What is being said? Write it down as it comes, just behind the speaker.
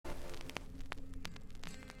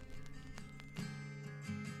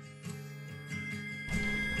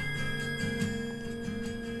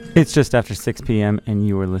It's just after 6 p.m. and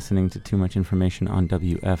you are listening to Too Much Information on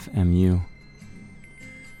WFMU.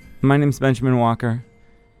 My name's Benjamin Walker,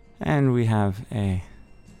 and we have a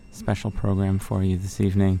special program for you this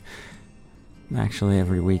evening. Actually,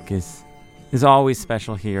 every week is always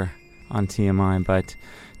special here on TMI, but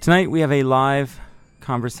tonight we have a live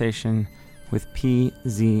conversation with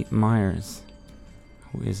P.Z. Myers,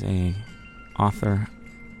 who is a author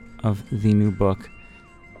of the new book,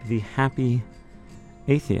 The Happy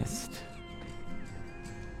Atheist.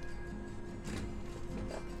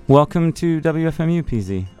 Welcome to WFMU,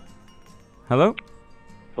 PZ. Hello?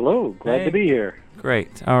 Hello, glad to be here.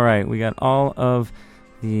 Great. All right, we got all of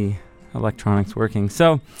the electronics working.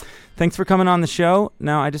 So, thanks for coming on the show.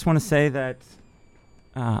 Now, I just want to say that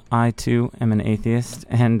I, too, am an atheist,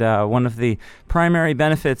 and one of the primary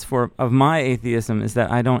benefits of my atheism is that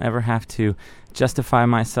I don't ever have to justify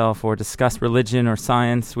myself or discuss religion or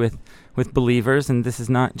science with believers, and this is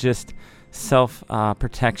not just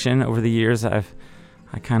self-protection. Over the years, I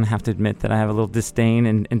kind of have to admit that I have a little disdain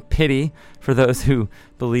and pity for those who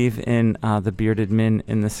believe in the bearded men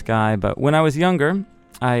in the sky. But when I was younger,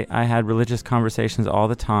 I had religious conversations all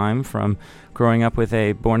the time, from growing up with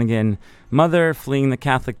a born-again mother, fleeing the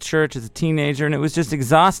Catholic Church as a teenager, and it was just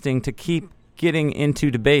exhausting to keep getting into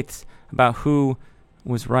debates about who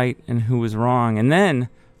was right and who was wrong. And then,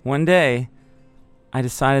 one day, I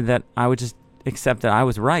decided that I would just accept that I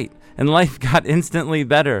was right, and life got instantly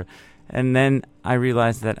better. And then I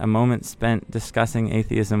realized that a moment spent discussing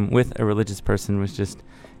atheism with a religious person was just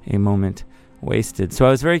a moment wasted. So I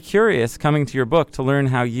was very curious, coming to your book, to learn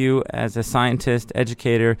how you, as a scientist,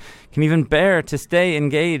 educator, can even bear to stay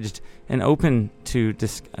engaged and open to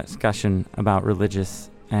discussion about religious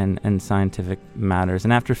and scientific matters.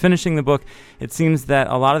 And after finishing the book, it seems that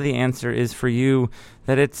a lot of the answer is for you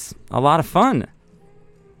that it's a lot of fun.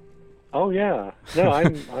 Oh yeah, no,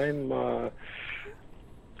 I'm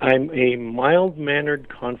a mild-mannered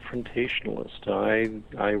confrontationalist.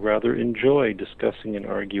 I rather enjoy discussing and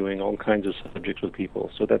arguing all kinds of subjects with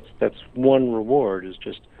people. So that's one reward, is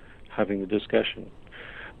just having the discussion.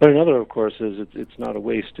 But another, of course, is it's not a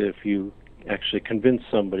waste if you actually convince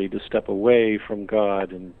somebody to step away from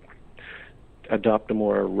God and adopt a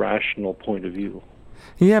more rational point of view.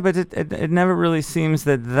 Yeah, but it never really seems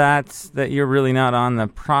that you're really not on the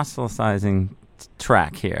proselytizing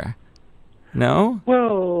track here. No?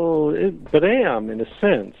 Well, but I am, in a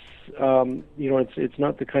sense. It's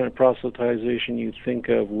not the kind of proselytization you think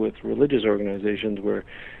of with religious organizations, where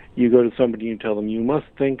you go to somebody and you tell them, you must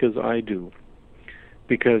think as I do.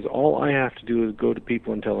 Because all I have to do is go to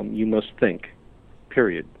people and tell them, you must think,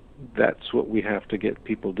 period. That's what we have to get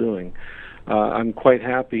people doing. I'm quite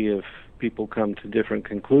happy if people come to different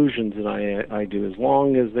conclusions than I do, as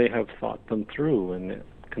long as they have thought them through and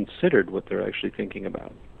considered what they're actually thinking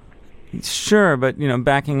about. Sure, but,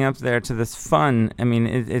 backing up there to this fun, I mean,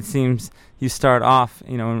 it seems you start off,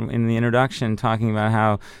 in the introduction talking about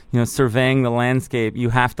how, surveying the landscape, you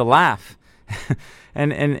have to laugh.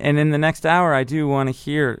 and in the next hour, I do want to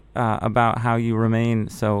hear about how you remain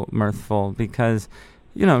so mirthful, because,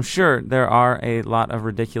 sure, there are a lot of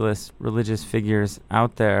ridiculous religious figures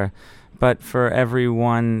out there, but for every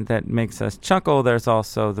one that makes us chuckle, there's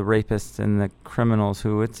also the rapists and the criminals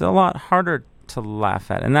who it's a lot harder to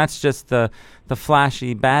laugh at. And that's just the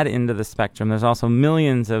flashy, bad end of the spectrum. There's also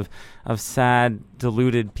millions of sad,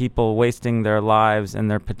 deluded people wasting their lives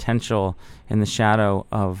and their potential in the shadow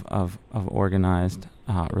of organized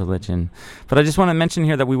religion. But I just want to mention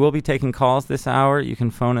here that we will be taking calls this hour. You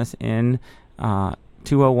can phone us in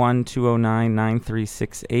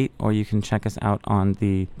 201-209-9368, or you can check us out on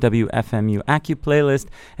the WFMU Accu playlist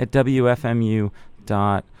at WFMU.org.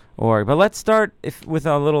 But let's start with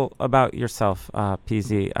a little about yourself,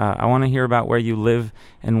 PZ. I want to hear about where you live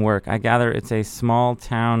and work. I gather it's a small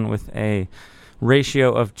town with a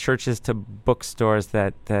ratio of churches to bookstores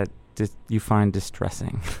that you find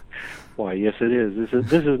distressing. Why, yes, it is.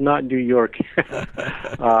 This is not New York.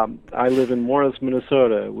 I live in Morris,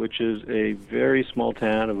 Minnesota, which is a very small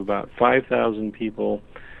town of about 5,000 people,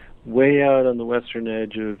 way out on the western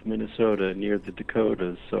edge of Minnesota, near the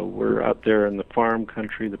Dakotas. So we're out there in the farm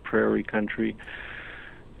country, the prairie country,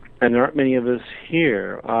 and there aren't many of us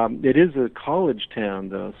here. It is a college town,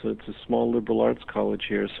 though, so it's a small liberal arts college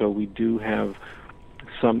here, so we do have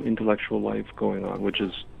some intellectual life going on, which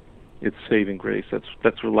is it's saving grace. That's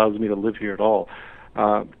what allows me to live here at all.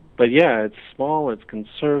 But yeah, it's small, it's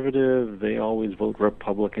conservative, they always vote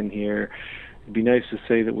Republican here. It'd be nice to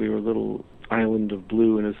say that we were a little island of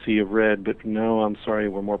blue in a sea of red, but no, I'm sorry,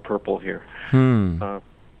 we're more purple here.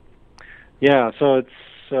 Yeah, so it's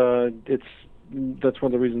that's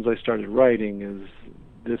one of the reasons I started writing, is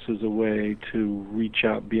this is a way to reach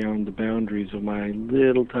out beyond the boundaries of my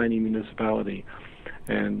little tiny municipality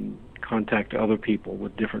and contact other people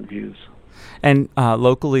with different views. And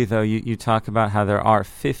locally, though, you talk about how there are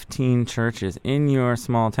 15 churches in your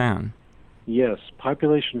small town. Yes,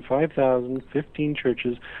 population 5,000, 15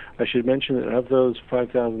 churches. I should mention that of those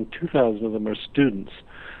 5,000, 2,000 of them are students.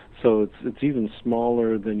 So it's even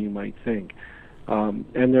smaller than you might think.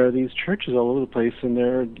 And there are these churches all over the place, and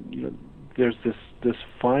there's this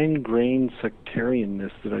fine-grained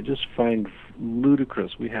sectarianness that I just find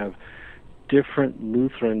ludicrous. We have different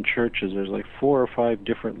Lutheran churches. There's like 4 or 5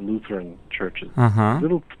 different Lutheran churches.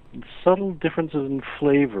 Little subtle differences in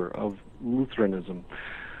flavor of Lutheranism.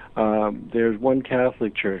 There's one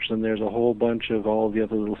Catholic church, and there's a whole bunch of all the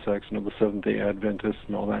other little sects, the Seventh-day Adventists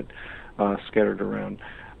and all that scattered around.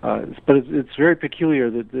 But it's very peculiar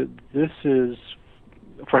that this is,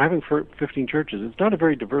 for having 15 churches, it's not a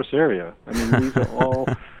very diverse area. I mean, these are all,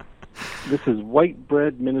 this is white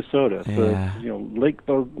bread Minnesota, so it's, Lake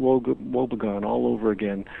Wobegon all over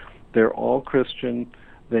again. They're all Christian.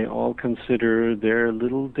 They all consider their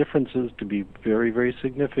little differences to be very, very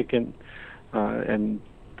significant, and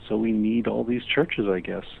so we need all these churches, I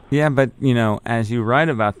guess. Yeah, but, as you write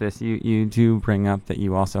about this, you do bring up that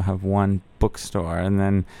you also have one bookstore. And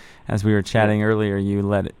then, as we were chatting earlier, you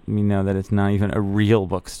let me know that it's not even a real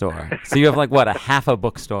bookstore. So you have, a half a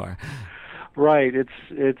bookstore. Right. It's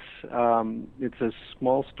a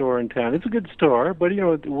small store in town. It's a good store, but,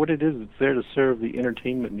 what it is, it's there to serve the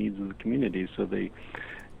entertainment needs of the community. So they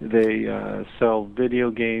sell video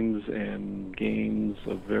games and games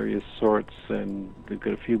of various sorts, and they've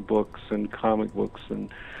got a few books and comic books, and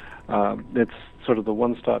it's sort of the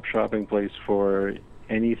one-stop shopping place for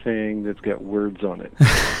anything that's got words on it.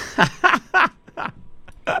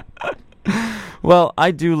 Well,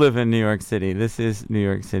 I do live in New York City. This is New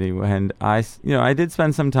York City, and I did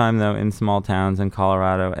spend some time, though, in small towns in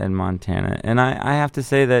Colorado and Montana, and I have to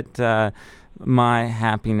say that my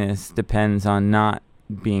happiness depends on not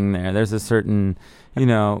being there. There's a certain,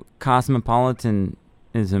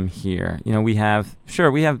 cosmopolitanism here. We have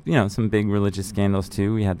some big religious scandals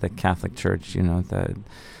too. We had the Catholic Church,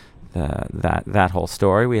 that whole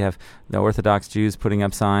story. We have the Orthodox Jews putting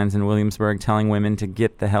up signs in Williamsburg telling women to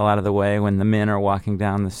get the hell out of the way when the men are walking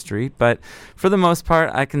down the street. But for the most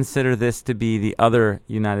part, I consider this to be the other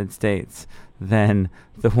United States than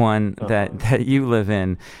the one that you live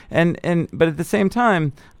in, but at the same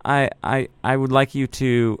time, I would like you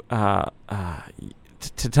to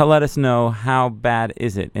let us know how bad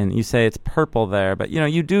is it. And you say it's purple there, but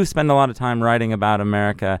you do spend a lot of time writing about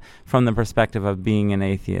America from the perspective of being an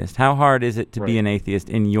atheist. How hard is it to be an atheist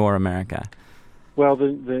in your America? Well,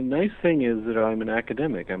 the nice thing is that I'm an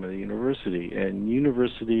academic. I'm at a university, and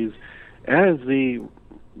universities, as the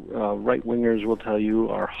right-wingers will tell you,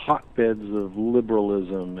 are hotbeds of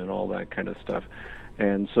liberalism and all that kind of stuff.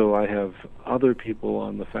 And so I have other people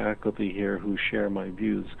on the faculty here who share my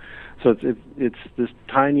views. So it's this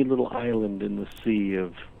tiny little island in the sea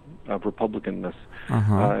of Republicanness.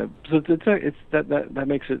 So it's that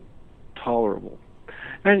makes it tolerable.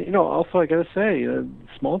 And also I got to say,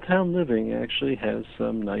 small town living actually has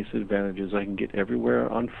some nice advantages. I can get everywhere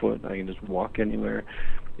on foot. I can just walk anywhere.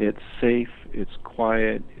 It's safe, it's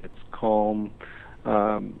quiet, it's calm.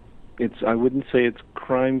 I wouldn't say it's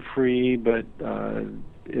crime-free, but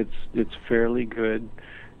it's fairly good,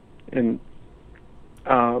 and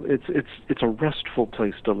it's a restful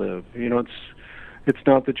place to live. It's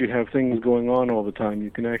not that you have things going on all the time. You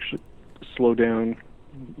can actually slow down,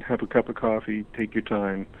 have a cup of coffee, take your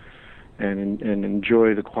time, and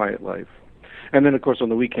enjoy the quiet life. And then, of course, on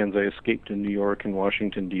the weekends, I escape to New York and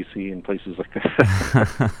Washington, D.C., and places like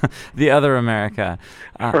that. The other America.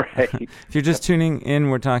 Right. If you're just tuning in,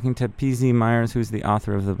 we're talking to P.Z. Myers, who's the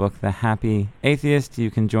author of the book, The Happy Atheist. You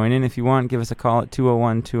can join in if you want. Give us a call at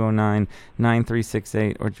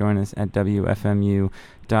 201-209-9368 or join us at WFMU.org.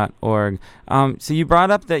 So you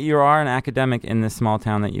brought up that you are an academic in this small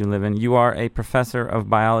town that you live in. You are a professor of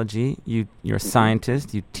biology. You're a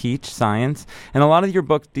scientist. You teach science. And a lot of your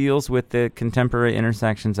book deals with the contemporary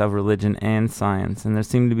intersections of religion and science. And there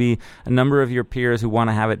seem to be a number of your peers who want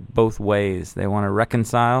to have it both ways. They want to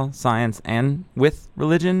reconcile science and with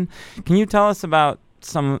religion. Can you tell us about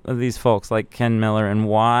some of these folks like Ken Miller and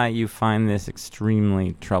why you find this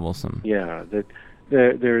extremely troublesome? Yeah,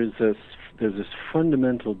 there's this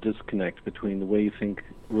fundamental disconnect between the way you think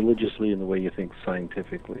religiously and the way you think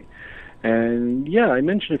scientifically. And I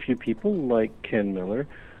mentioned a few people like Ken Miller.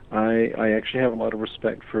 I actually have a lot of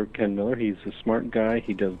respect for Ken Miller. He's a smart guy.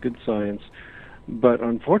 He does good science. But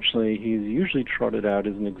unfortunately, he's usually trotted out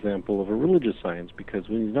as an example of a religious science, because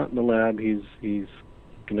when he's not in the lab, he's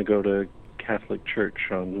going to go to Catholic church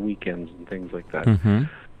on the weekends and things like that, Mm-hmm.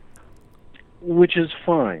 which is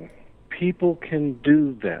fine. People can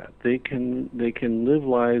do that. They can live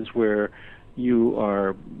lives where you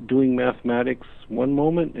are doing mathematics one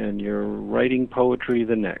moment and you're writing poetry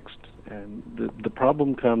the next. And the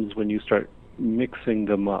problem comes when you start mixing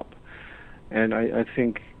them up. And I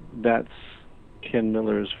think that's Ken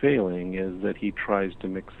Miller's failing, is that he tries to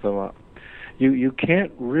mix them up. You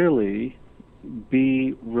can't really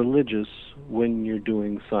be religious when you're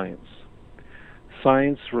doing science.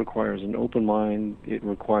 Science requires an open mind. It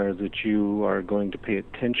requires that you are going to pay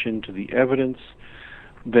attention to the evidence,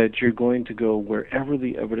 that you're going to go wherever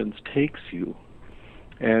the evidence takes you.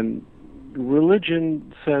 And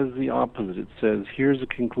religion says the opposite. It says, here's a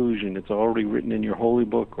conclusion. It's already written in your holy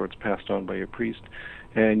book, or it's passed on by your priest,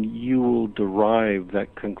 and you will derive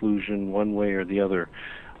that conclusion one way or the other.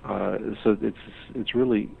 So it's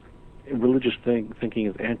really, religious thinking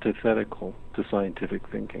is antithetical to scientific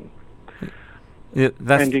thinking.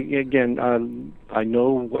 And again, I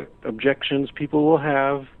know what objections people will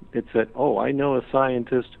have. It's that, I know a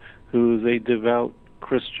scientist who's a devout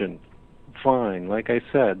Christian. Fine, like I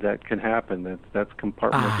said, that can happen. That's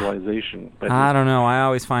compartmentalization. But I don't know. I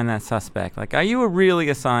always find that suspect. Like, are you really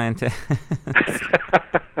a scientist?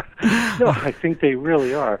 No, I think they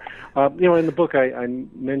really are. In the book, I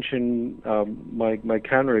mention my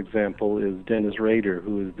counterexample is Dennis Rader,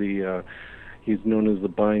 who is he's known as the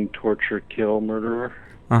bind, torture, kill murderer,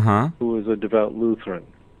 who is a devout Lutheran.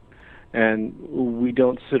 And we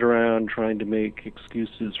don't sit around trying to make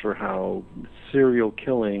excuses for how serial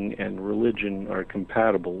killing and religion are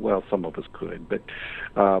compatible. Well, some of us could, but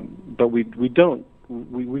we don't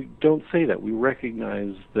say that. We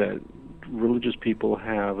recognize that religious people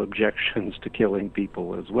have objections to killing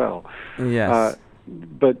people as well. Yes.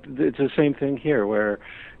 But it's the same thing here, where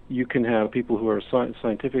you can have people who are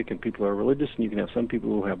scientific and people who are religious, and you can have some people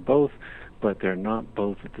who have both, but they're not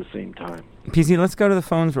both at the same time. PZ, let's go to the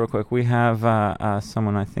phones real quick. We have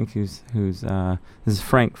someone, I think, who's this is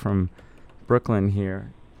Frank from Brooklyn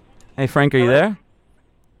here. Hey, Frank, are you there?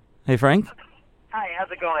 Hey, Frank? Hi, how's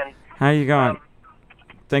it going? How are you going?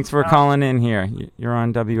 Thanks for calling in here. You're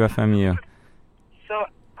on WFMU. So,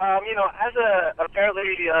 as a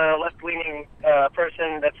fairly left-leaning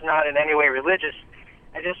person that's not in any way religious,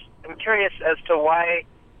 I'm curious as to why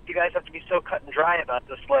you guys have to be so cut and dry about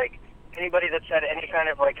this. Like, anybody that's had any kind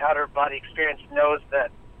of outer-body experience knows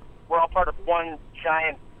that we're all part of one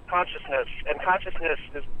giant consciousness, and consciousness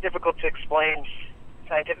is difficult to explain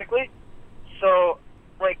scientifically. So,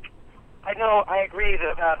 I agree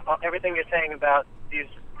about everything you're saying about these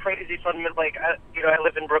crazy fundamental. I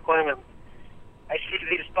live in Brooklyn, and I see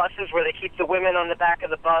these buses where they keep the women on the back of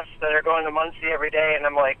the bus that are going to Muncie every day, and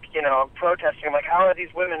I'm protesting. I'm like, how are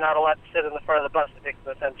these women not allowed to sit in the front of the bus? It makes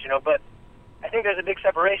no sense, But I think there's a big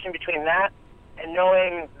separation between that and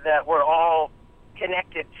knowing that we're all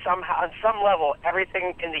connected somehow. On some level,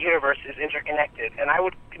 everything in the universe is interconnected, and I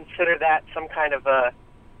would consider that some kind of a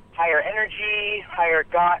higher energy, higher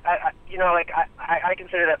God. I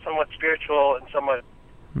consider that somewhat spiritual and somewhat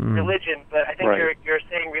religion. But I think you're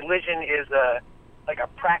saying religion is a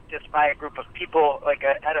practice by a group of people. I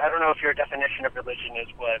don't know if your definition of religion is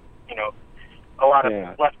what a lot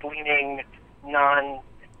of left-leaning,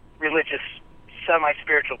 non-religious,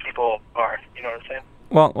 semi-spiritual people are. You know what I'm saying?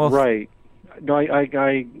 Well, right. No,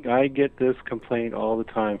 I get this complaint all the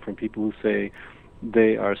time from people who say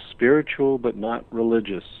they are spiritual but not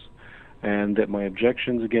religious, and that my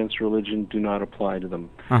objections against religion do not apply to them.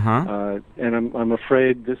 And I'm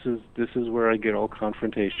afraid this is where I get all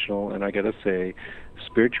confrontational, and I gotta say,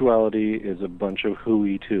 spirituality is a bunch of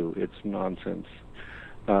hooey too. It's nonsense.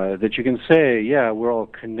 That you can say, yeah, we're all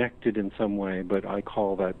connected in some way, but I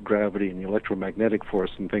call that gravity and the electromagnetic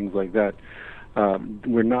force and things like that.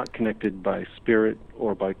 We're not connected by spirit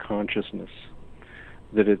or by consciousness.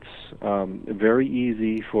 That it's very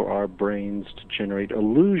easy for our brains to generate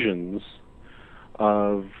illusions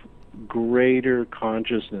of greater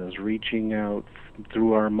consciousness reaching out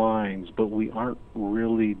through our minds, but we aren't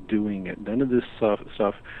really doing it. None of this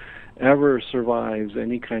stuff ever survives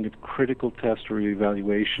any kind of critical test or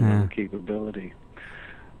evaluation of the capability.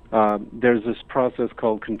 There's this process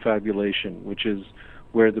called confabulation, which is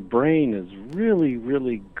where the brain is really,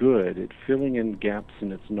 really good at filling in gaps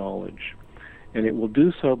in its knowledge. And it will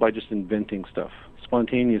do so by just inventing stuff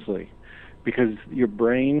spontaneously, because your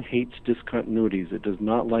brain hates discontinuities. It does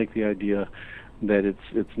not like the idea that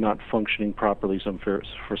it's not functioning properly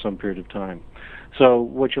for some period of time. So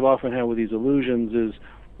what you'll often have with these illusions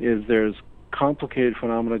is there's complicated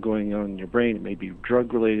phenomena going on in your brain. It may be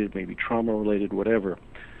drug-related, it may be trauma-related, whatever.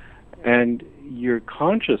 And your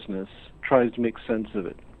consciousness tries to make sense of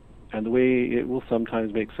it. And the way it will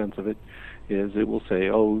sometimes make sense of it is it will say,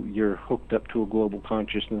 oh, you're hooked up to a global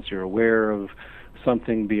consciousness, you're aware of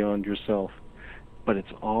something beyond yourself. But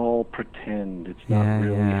it's all pretend. It's not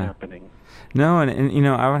really happening. No, and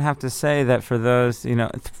I would have to say that for those,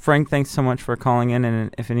 Frank, thanks so much for calling in,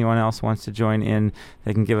 and if anyone else wants to join in,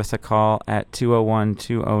 they can give us a call at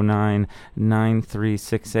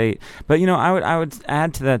 201-209-9368. But, I would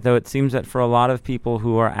add to that, though, it seems that for a lot of people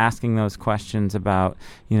who are asking those questions about,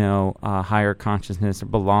 higher consciousness or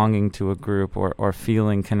belonging to a group or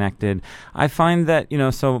feeling connected, I find that,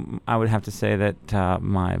 so I would have to say that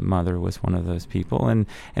my mother was one of those people, and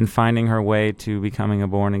finding her way to becoming a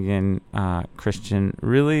born-again Christian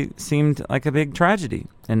really seemed like a big tragedy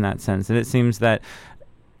in that sense. And it seems that,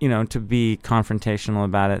 to be confrontational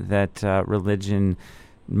about it, that religion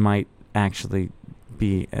might actually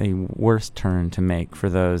be a worse turn to make for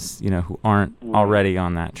those, who aren't already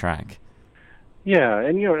on that track. Yeah,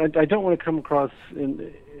 and, I don't want to come across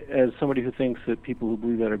as somebody who thinks that people who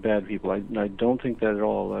believe that are bad people. I don't think that at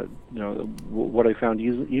all. What I found,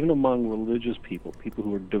 even among religious people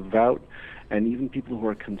who are devout, and even people who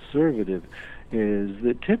are conservative, is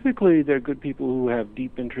that typically they're good people who have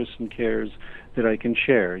deep interests and cares that I can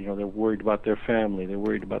share. They're worried about their family, they're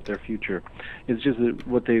worried about their future. It's just that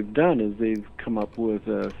what they've done is they've come up with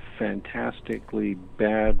a fantastically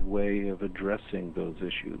bad way of addressing those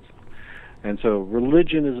issues. And so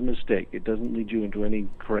religion is a mistake. It doesn't lead you into any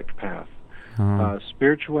correct path.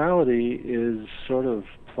 Spirituality is sort of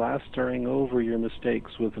plastering over your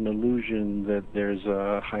mistakes with an illusion that there's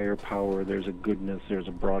a higher power, there's a goodness, there's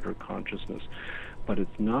a broader consciousness. But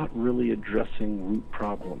it's not really addressing root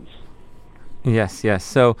problems. Yes.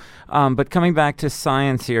 So, but coming back to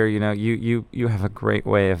science here, you have a great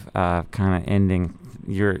way of kind of ending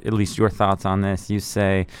at least your thoughts on this. You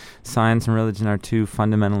say science and religion are two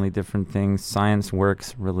fundamentally different things. Science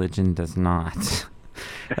works, religion does not.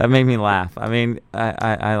 That made me laugh. I mean,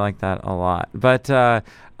 I like that a lot. But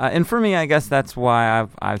and for me, I guess that's why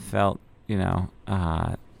I've felt,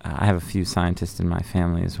 I have a few scientists in my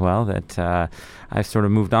family as well that I've sort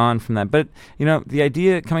of moved on from that. But, the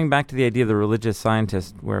idea, coming back to the idea of the religious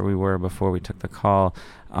scientist where we were before we took the call,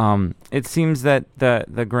 it seems that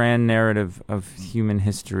the grand narrative of human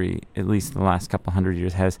history, at least the last couple hundred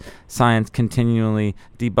years, has science continually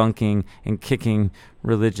debunking and kicking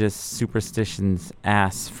religious superstitions'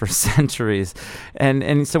 ass for centuries.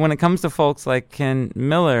 And so when it comes to folks like Ken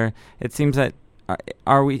Miller, it seems that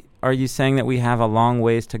are you saying that we have a long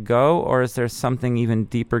ways to go, or is there something even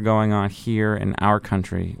deeper going on here in our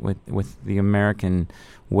country with the American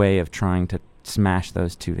way of trying to smash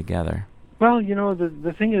those two together? Well,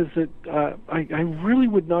 the thing is that I really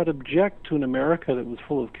would not object to an America that was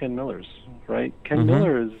full of Ken Millers, right? Ken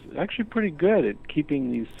Miller is actually pretty good at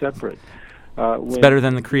keeping these separate. It's better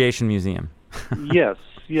than the Creation Museum. Yes.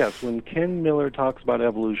 When Ken Miller talks about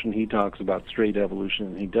evolution, he talks about straight evolution,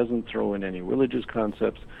 and he doesn't throw in any religious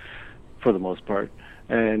concepts for the most part,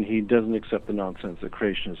 and he doesn't accept the nonsense that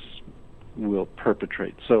creationists will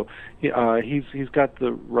perpetrate. So he's got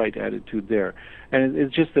the right attitude there. And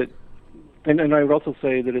it's just that, and I would also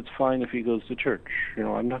say that it's fine if he goes to church.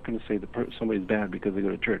 I'm not going to say that somebody's bad because they go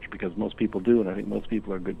to church, because most people do, and I think most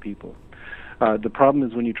people are good people. The problem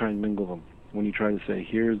is when you try and mingle them, when you try to say,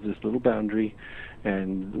 here's this little boundary,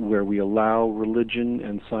 and where we allow religion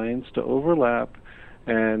and science to overlap,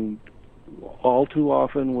 and all too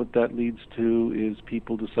often what that leads to is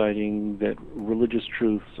people deciding that religious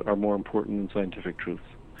truths are more important than scientific truths.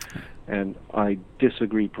 And I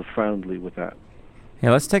disagree profoundly with that.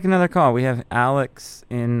 Yeah, let's take another call. We have Alex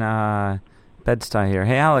in Bed-Stuy here.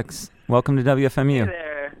 Hey, Alex, welcome to WFMU. Hey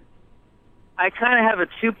there. I kind of have a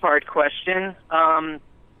two-part question.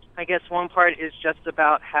 I guess one part is just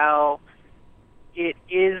about how it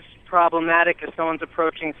is problematic if someone's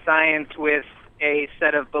approaching science with a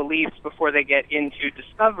set of beliefs before they get into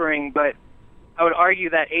discovering, but I would argue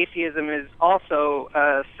that atheism is also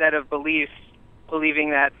a set of beliefs believing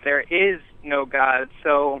that there is no God.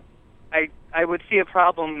 So I would see a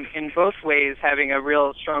problem in both ways, having a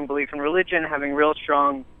real strong belief in religion, having real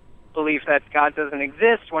strong belief that God doesn't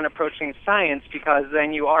exist when approaching science, because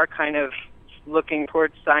then you are kind of looking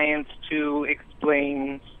towards science to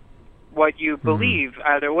explain what you believe,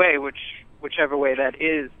 either way, whichever way that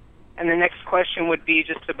is. And the next question would be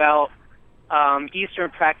just about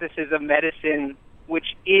Eastern practices of medicine,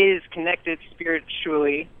 which is connected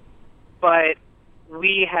spiritually, but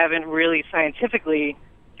we haven't really scientifically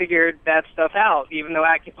figured that stuff out. Even though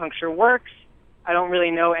acupuncture works, I don't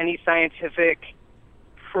really know any scientific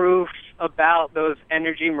proof about those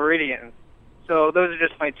energy meridians. So those are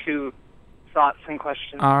just my two thoughts and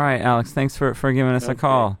questions. All right, Alex, thanks for giving us a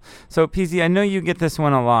call. So, PZ, I know you get this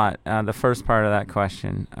one a lot, the first part of that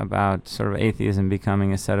question about sort of atheism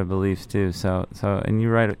becoming a set of beliefs too. So and you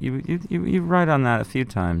write on that a few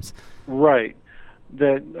times. Right.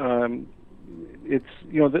 That it's,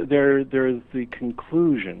 there is the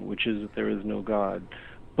conclusion, which is that there is no God,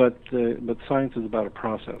 but science is about a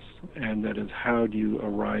process, and that is, how do you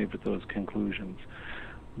arrive at those conclusions?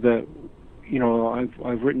 That,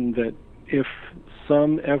 I've written that if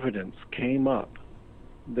some evidence came up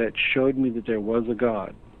that showed me that there was a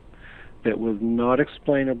God, that was not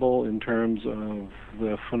explainable in terms of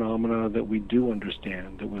the phenomena that we do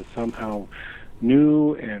understand, that was somehow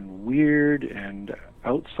new and weird and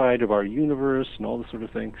outside of our universe and all this sort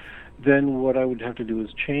of thing, then what I would have to do is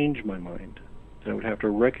change my mind. I would have to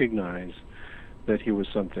recognize that here was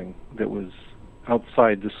something that was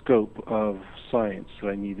outside the scope of science that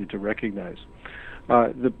I needed to recognize.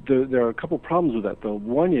 There are a couple problems with that, though.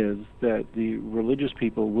 One is that the religious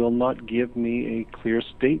people will not give me a clear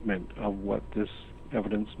statement of what this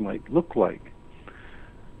evidence might look like.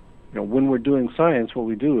 When we're doing science, what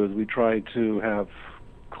we do is we try to have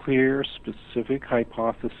clear, specific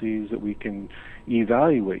hypotheses that we can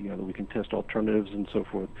evaluate, that we can test alternatives and so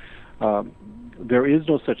forth. There is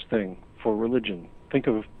no such thing for religion. Think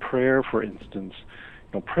of prayer, for instance.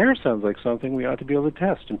 Prayer sounds like something we ought to be able to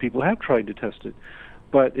test, and people have tried to test it.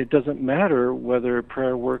 But it doesn't matter whether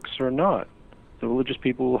prayer works or not. The religious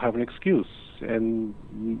people will have an excuse and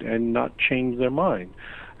not change their mind.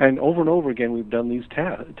 And over again, we've done these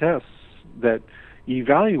tests that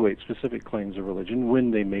evaluate specific claims of religion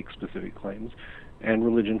when they make specific claims, and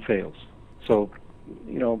religion fails. So,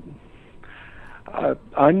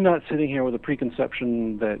 I'm not sitting here with a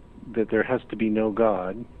preconception that there has to be no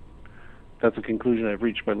God. That's a conclusion I've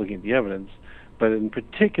reached by looking at the evidence. But in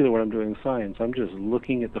particular, when I'm doing science, I'm just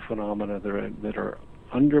looking at the phenomena that are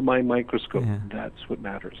under my microscope. Yeah. That's what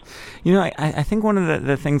matters. I think one of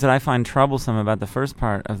the things that I find troublesome about the first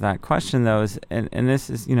part of that question, though, is, and this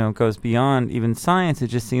is, goes beyond even science. It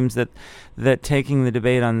just seems that taking the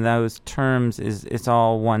debate on those terms it's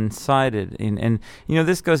all one-sided. And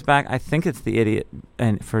this goes back, I think it's The Idiot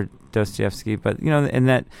and for Dostoevsky, but and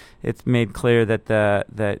that it's made clear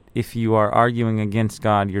that if you are arguing against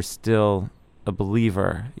God, you're still a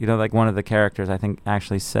believer. Like one of the characters, I think,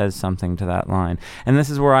 actually says something to that line. And this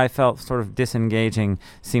is where I felt sort of disengaging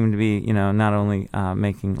seemed to be, not only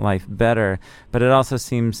making life better, but it also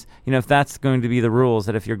seems, if that's going to be the rules,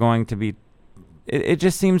 that if you're going to be, it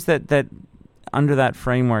just seems that under that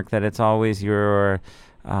framework that it's always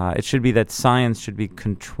it should be that science should be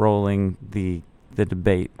controlling the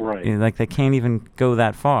debate. Right. Like they can't even go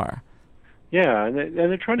that far. Yeah, and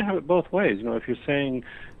they're trying to have it both ways. If you're saying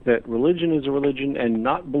that religion is a religion and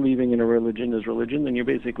not believing in a religion is religion, then you're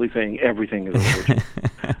basically saying everything is a religion.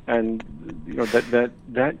 And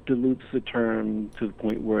that dilutes the term to the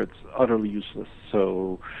point where it's utterly useless.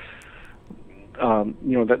 So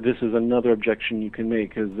that this is another objection you can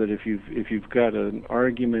make, is that if you've got an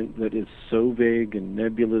argument that is so vague and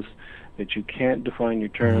nebulous that you can't define your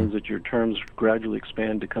terms, that your terms gradually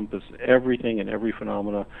expand to encompass everything and every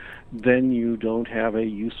phenomena, then you don't have a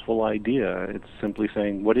useful idea. It's simply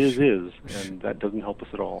saying what is, and that doesn't help us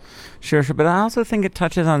at all. Sure. But I also think it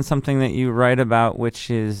touches on something that you write about,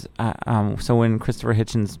 which is, so when Christopher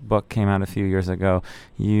Hitchens' book came out a few years ago,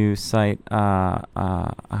 you cite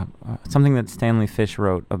something that Stanley Fish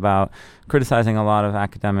wrote about criticizing a lot of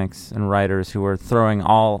academics and writers who were throwing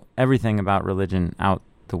everything about religion out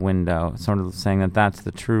the window, sort of saying that that's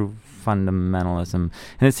the true fundamentalism. And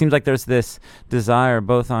it seems like there's this desire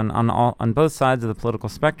both on both sides of the political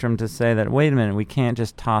spectrum to say that, wait a minute, we can't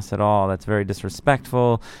just toss it all. That's very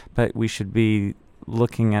disrespectful, but we should be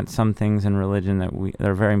looking at some things in religion that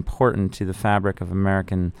are very important to the fabric of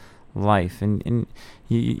American life. And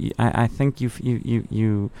I think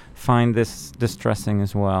you find this distressing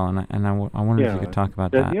as well, and I wonder if you could talk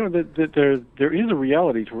about that. That there is a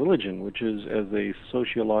reality to religion, which is as a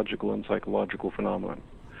sociological and psychological phenomenon,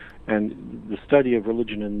 and the study of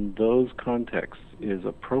religion in those contexts is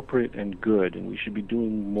appropriate and good, and we should be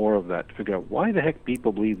doing more of that to figure out why the heck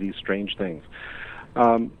people believe these strange things.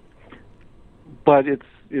 But it's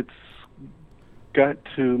got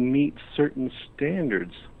to meet certain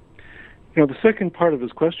standards. The second part of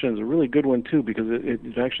his question is a really good one, too, because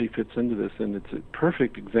it actually fits into this, and it's a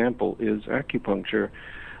perfect example is acupuncture.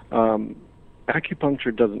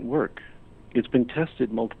 Acupuncture doesn't work. It's been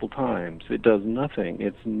tested multiple times. It does nothing.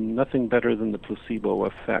 It's nothing better than the placebo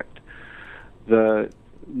effect. The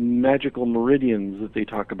magical meridians that they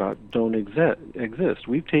talk about don't exist.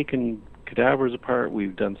 We've taken cadavers apart.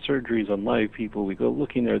 We've done surgeries on live people. We go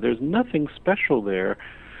looking there. There's nothing special there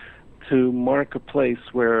to mark a place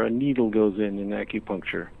where a needle goes in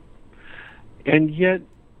acupuncture. And yet,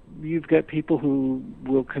 you've got people who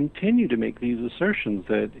will continue to make these assertions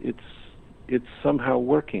that it's somehow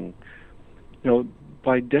working.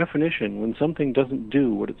 By definition, when something doesn't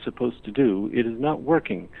do what it's supposed to do, it is not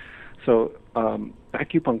working. So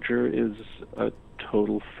acupuncture is a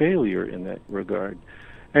total failure in that regard.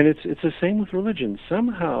 And it's the same with religion.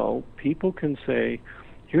 Somehow people can say,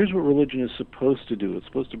 here's what religion is supposed to do. It's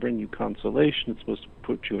supposed to bring you consolation. It's supposed to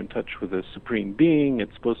put you in touch with a supreme being.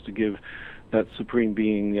 It's supposed to give that supreme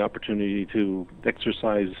being the opportunity to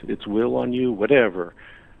exercise its will on you, whatever.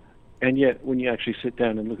 And yet, when you actually sit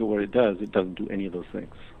down and look at what it doesn't do any of those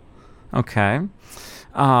things. Okay.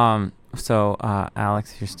 So,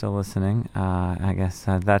 Alex, if you're still listening, I guess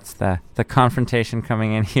that's the confrontation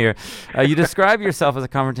coming in here. You describe yourself as a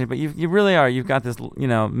confrontation, but you really are. You've got this,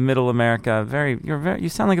 middle America. You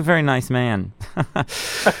sound like a very nice man.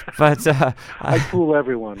 But I fool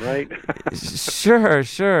everyone, right?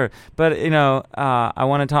 Sure. But I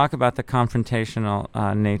want to talk about the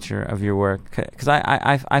confrontational nature of your work, because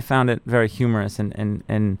I found it very humorous,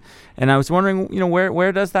 and I was wondering,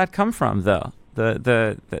 where does that come from, though?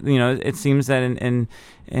 It seems that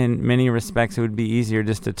in many respects it would be easier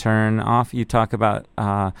just to turn off. You talk about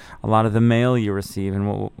a lot of the mail you receive,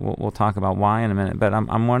 and we'll talk about why in a minute. But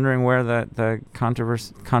I'm wondering where the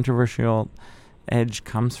controversial edge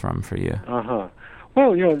comes from for you.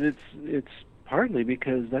 Well, it's partly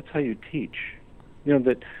because that's how you teach.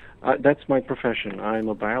 That's my profession. I'm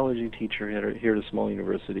a biology teacher here at a small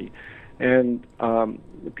university. And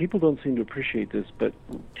people don't seem to appreciate this, but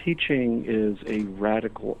teaching is a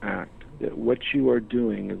radical act. What you are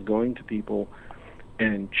doing is going to people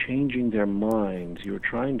and changing their minds. You're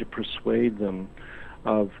trying to persuade them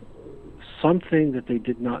of something that they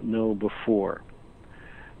did not know before.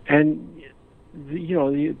 And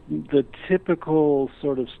the typical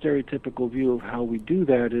sort of stereotypical view of how we do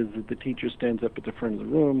that is that the teacher stands up at the front of the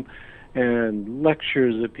room and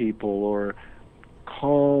lectures at people, or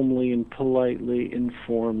calmly and politely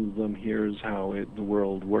informs them, here's how the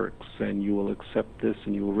world works, and you will accept this,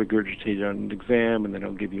 and you will regurgitate it on an exam, and then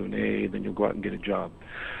I'll give you an A, and then you'll go out and get a job.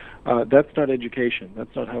 That's not education.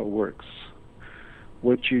 That's not how it works.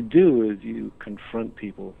 What you do is you confront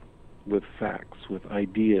people with facts, with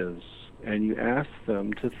ideas, and you ask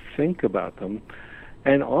them to think about them,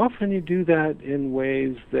 and often you do that in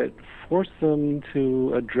ways that force them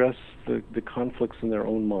to address the conflicts in their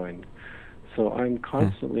own mind. So I'm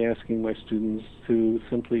constantly asking my students to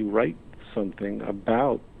simply write something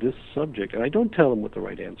about this subject. And I don't tell them what the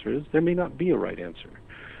right answer is. There may not be a right answer.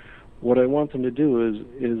 What I want them to do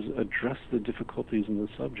is address the difficulties in the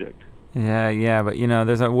subject. Yeah, but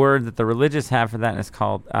there's a word that the religious have for that, and it's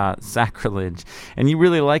called sacrilege. And you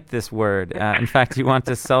really like this word. In fact, you want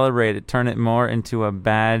to celebrate it, turn it more into a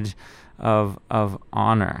badge of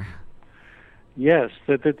honor. Yes,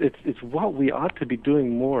 it's what we ought to be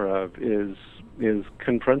doing more of is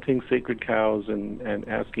confronting sacred cows and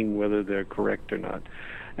asking whether they're correct or not.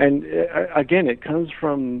 And again, it comes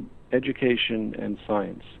from education and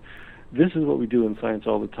science. This is what we do in science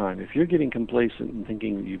all the time. If you're getting complacent and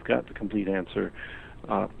thinking that you've got the complete answer,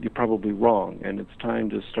 you're probably wrong, and it's time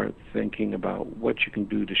to start thinking about what you can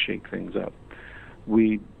do to shake things up.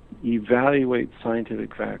 We evaluate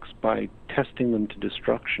scientific facts by testing them to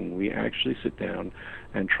destruction. We actually sit down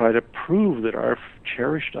and try to prove that our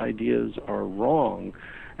cherished ideas are wrong.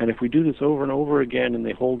 And if we do this over and over again and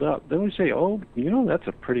they hold up, then we say, that's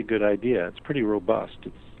a pretty good idea. It's pretty robust.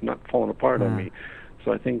 It's not falling apart on me.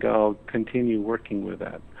 So I think I'll continue working with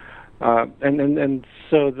that. And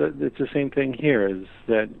so it's the same thing here, is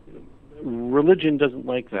that religion doesn't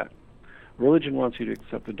like that. Religion wants you to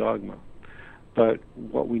accept a dogma. But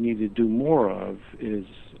what we need to do more of is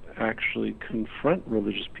actually confront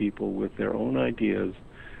religious people with their own ideas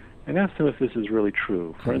and ask them if this is really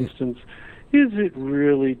true. For instance, is it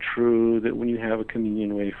really true that when you have a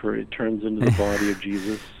communion wafer, it turns into the body of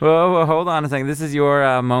Jesus? Whoa, hold on a second. This is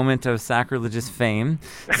your moment of sacrilegious fame.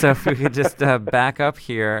 So if we could just back up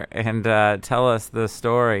here and tell us the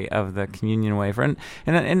story of the communion wafer.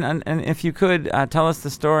 And if you could, tell us the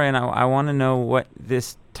story, and I want to know what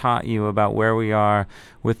this taught you about where we are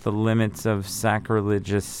with the limits of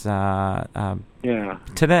sacrilegious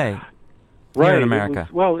today. Right. Here in America.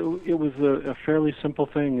 It was a fairly simple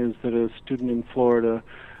thing, is that a student in Florida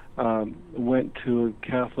went to a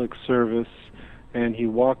Catholic service, and he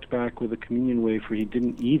walked back with a communion wafer. He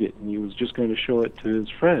didn't eat it, and he was just going to show it to his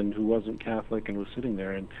friend who wasn't Catholic and was sitting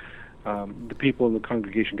there. And the people in the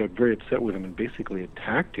congregation got very upset with him and basically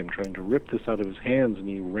attacked him, trying to rip this out of his hands, and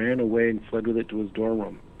he ran away and fled with it to his dorm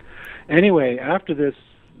room. Anyway, after this,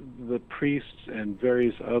 the priests and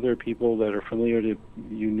various other people that are familiar to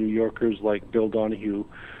you New Yorkers, like Bill Donahue,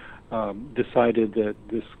 decided that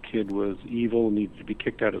this kid was evil, needed to be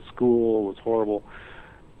kicked out of school, was horrible.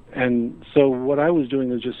 And so what I was doing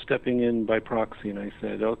was just stepping in by proxy, and I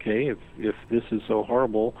said, okay, if this is so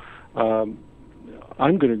horrible, I'm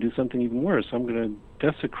going to do something even worse. I'm going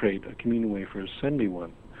to desecrate a communion wafer. Send me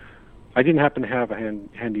one. I didn't happen to have a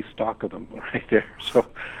handy stock of them right there, so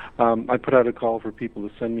I put out a call for people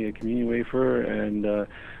to send me a communion wafer, and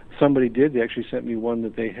somebody did. They actually sent me one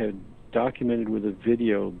that they had documented with a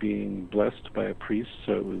video being blessed by a priest,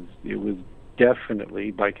 so it was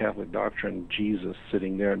definitely, by Catholic doctrine, Jesus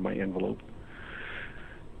sitting there in my envelope.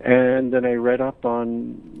 And then I read up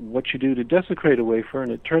on what you do to desecrate a wafer,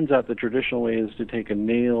 and it turns out the traditional way is to take a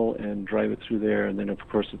nail and drive it through there, and then of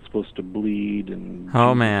course it's supposed to bleed, and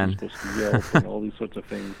man, it's supposed to yelp and all these sorts of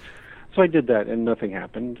things. So I did that, and nothing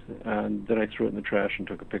happened, and then I threw it in the trash and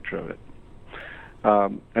took a picture of it.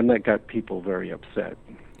 And that got people very upset.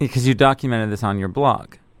 Because you documented this on your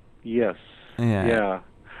blog. Yes. Yeah.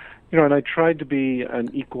 And I tried to be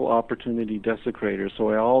an equal opportunity desecrator, so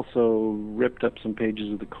I also ripped up some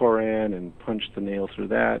pages of the Koran and punched the nail through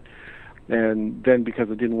that. And then, because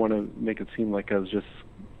I didn't want to make it seem like I was just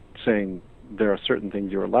saying there are certain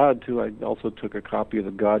things you're allowed to, I also took a copy of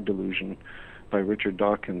The God Delusion by Richard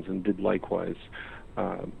Dawkins and did likewise.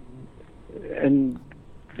 And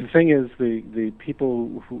the thing is, the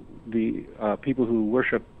people who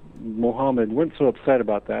worship Muhammad weren't so upset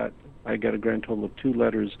about that. I got a grand total of 2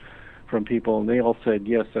 letters from people, and they all said,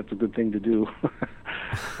 yes, that's a good thing to do.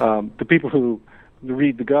 The people who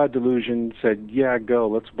read The God Delusion said, yeah, go,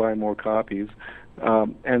 let's buy more copies.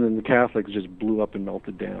 And then the Catholics just blew up and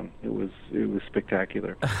melted down. It was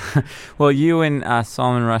spectacular. Well, you and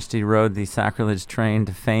Salman Rushdie rode the sacrilege train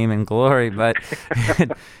to fame and glory, but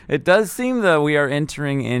it does seem, though, we are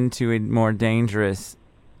entering into a more dangerous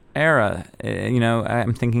era.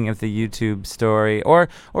 I'm thinking of the YouTube story, or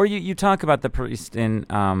you talk about the priest in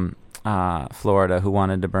Florida who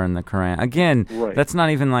wanted to burn the Quran. Again, right. That's not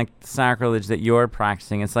even like sacrilege that you're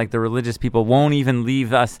practicing. It's like the religious people won't even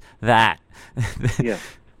leave us that. Yeah.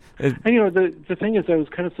 And the thing is, I was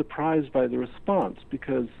kind of surprised by the response,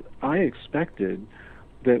 because I expected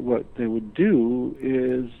that what they would do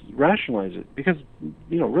is rationalize it, because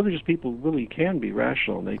religious people really can be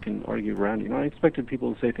rational and they can argue around. I expected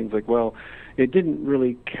people to say things like, well, it didn't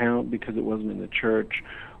really count because it wasn't in the church,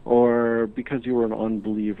 or because you were an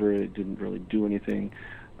unbeliever it didn't really do anything.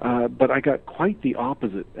 But I got quite the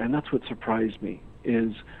opposite, and that's what surprised me.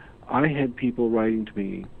 Is I had people writing to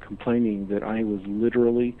me complaining that I was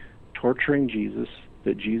literally torturing Jesus,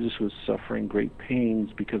 that Jesus was suffering great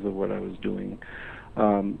pains because of what I was doing.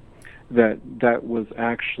 That was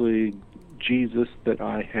actually Jesus that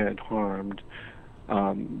I had harmed.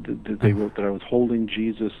 They wrote that I was holding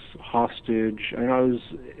Jesus hostage, and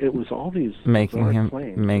it was all these making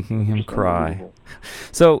him cry.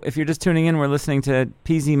 So if you're just tuning in, we're listening to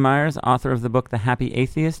P.Z. Myers, author of the book The Happy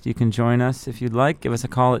Atheist. You can join us if you'd like. Give us a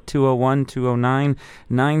call at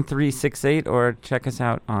 201-209-9368, or check us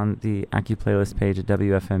out on the AccuPlaylist page at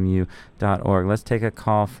wfmu.org. Let's take a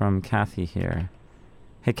call from Kathy here.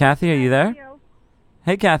 Hey, Kathy, are you there?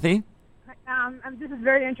 Hey, Kathy. This is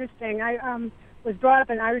very interesting. I was brought up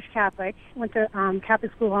an Irish Catholic, went to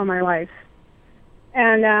Catholic school all my life.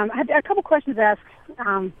 And I had a couple questions to ask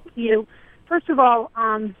you. First of all,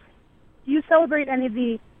 do you celebrate any of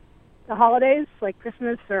the holidays, like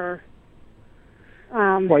Christmas or...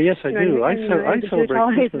 well, yes, I do. I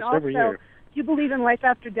celebrate Christmas every year. Do you believe in life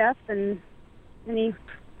after death, and any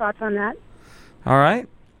thoughts on that? All right.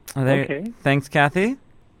 Okay. Thanks, Kathy.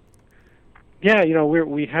 Yeah,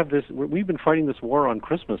 we have this. We've been fighting this war on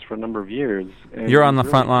Christmas for a number of years. And you're on the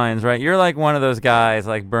front lines, right? You're like one of those guys,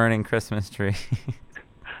 like burning Christmas tree.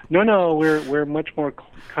 No, we're much more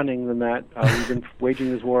cunning than that. We've been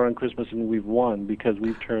waging this war on Christmas, and we've won, because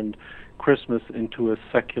we've turned Christmas into a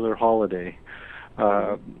secular holiday.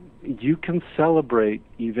 You can celebrate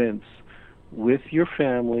events with your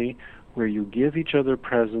family, where you give each other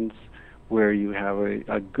presents, where you have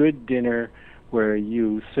a good dinner, where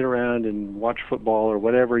you sit around and watch football or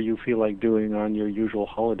whatever you feel like doing on your usual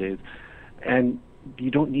holidays. And you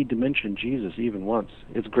don't need to mention Jesus even once.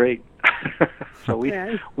 It's great. So we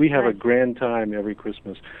have a grand time every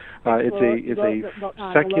Christmas. It's a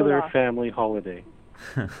secular family holiday.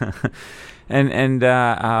 And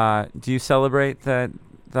do you celebrate the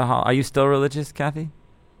are you still religious, Kathy?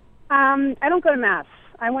 I don't go to Mass.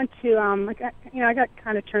 I went to, I got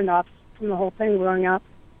kind of turned off from the whole thing growing up.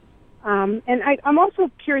 And I'm also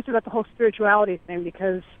curious about the whole spirituality thing,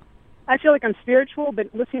 because I feel like I'm spiritual, but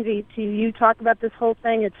listening to you talk about this whole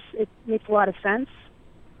thing, it makes a lot of sense.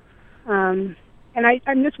 And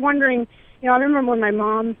I'm just wondering, I remember when my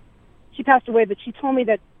mom, she passed away, but she told me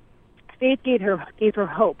that faith gave her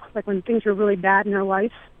hope, like when things were really bad in her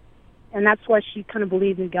life, and that's why she kind of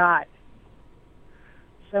believed in God.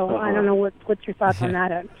 So I don't know what's your thoughts on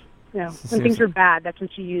that. When things are bad, that's when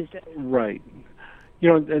she used it. Right.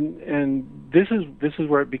 And this is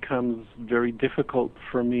where it becomes very difficult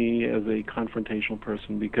for me as a confrontational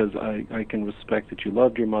person, because I can respect that you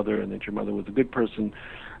loved your mother and that your mother was a good person,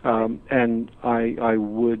 and I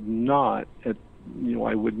would not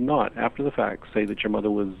after the fact say that your mother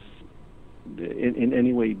was in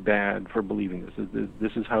any way bad for believing this.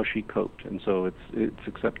 This is how she coped, and so it's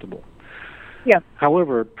acceptable. Yeah.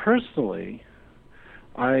 However, personally,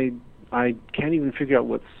 I can't even figure out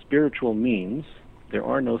what spiritual means. There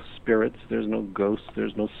are no spirits, there's no ghosts,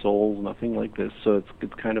 there's no souls, nothing like this. So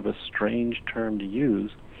it's kind of a strange term to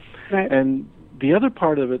use. Right. And the other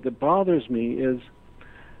part of it that bothers me is,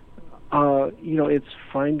 it's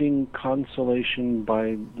finding consolation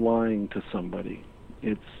by lying to somebody.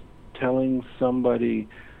 It's telling somebody,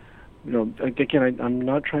 again, I'm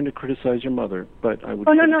not trying to criticize your mother, but I would.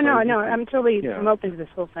 Oh, no. I'm totally I'm open to this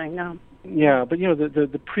whole thing. No. Yeah, but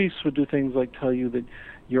the priests would do things like tell you that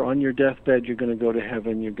you're on your deathbed, you're going to go to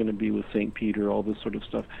heaven, you're going to be with St. Peter, all this sort of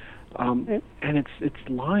stuff. And it's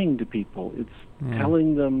lying to people. It's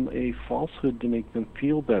telling them a falsehood to make them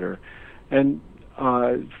feel better. And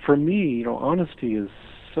for me, honesty is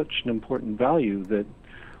such an important value that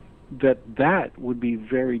would be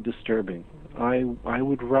very disturbing. I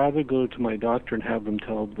would rather go to my doctor and have them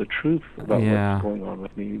tell the truth about what's going on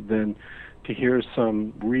with me than to hear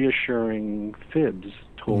some reassuring fibs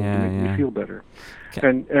told to make me feel better.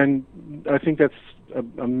 Okay. And I think that's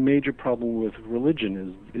a major problem with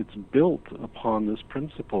religion, is it's built upon this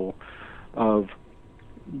principle of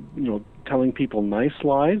telling people nice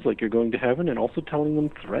lies like you're going to heaven, and also telling them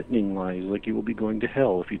threatening lies like you will be going to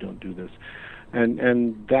hell if you don't do this.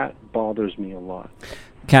 And that bothers me a lot.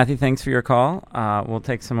 Kathy, thanks for your call. We'll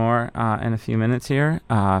take some more in a few minutes here.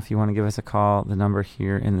 If you want to give us a call, the number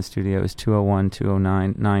here in the studio is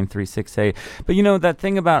 201-209-9368. But that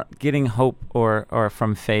thing about getting hope or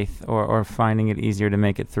from faith or finding it easier to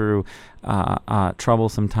make it through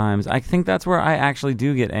troublesome times, I think that's where I actually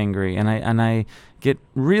do get angry, and I get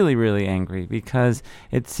really, really angry, because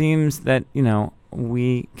it seems that,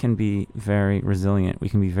 we can be very resilient, we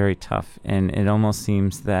can be very tough, and it almost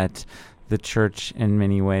seems that the church in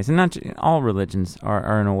many ways, and not all religions,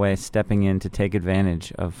 are in a way stepping in to take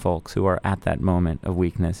advantage of folks who are at that moment of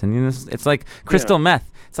weakness. And it's like crystal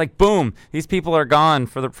meth. It's like, boom, these people are gone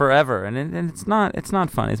forever, and it's not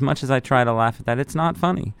fun. As much as I try to laugh at that, it's not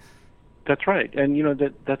funny. That's right, and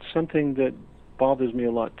that's something that bothers me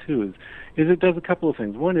a lot too. Is it does a couple of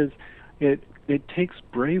things. One is it takes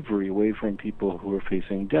bravery away from people who are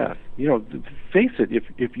facing death. Face it,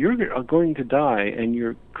 if you're going to die and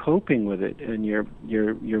you're coping with it and you're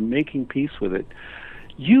making peace with it,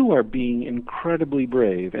 you are being incredibly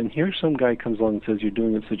brave. And here some guy comes along and says you're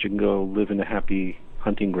doing it so you can go live in a happy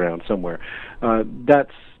hunting ground somewhere.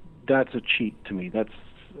 That's a cheat to me.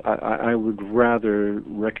 I would rather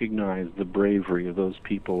recognize the bravery of those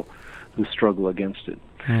people who struggle against it.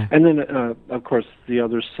 Yeah. And then, of course, the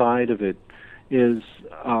other side of it is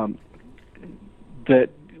that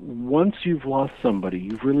once you've lost somebody,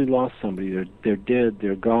 you've really lost somebody, they're dead,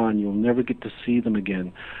 they're gone, you'll never get to see them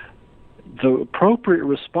again, the appropriate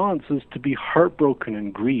response is to be heartbroken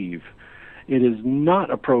and grieve. It is not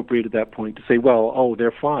appropriate at that point to say,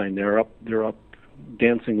 they're fine, they're up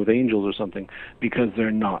dancing with angels or something, because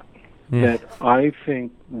they're not. Yeah. That I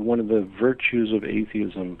think one of the virtues of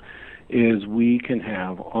atheism is we can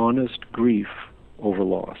have honest grief over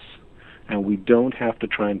loss, and we don't have to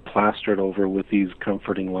try and plaster it over with these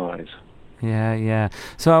comforting lies. Yeah.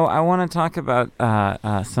 So I want to talk about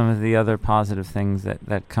some of the other positive things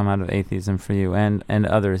that come out of atheism for you and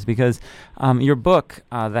others, because your book,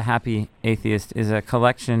 The Happy Atheist, is a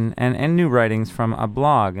collection and new writings from a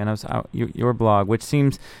blog, and it was your blog, which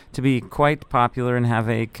seems to be quite popular and have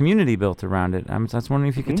a community built around it. I was wondering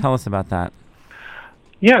if you could tell us about that.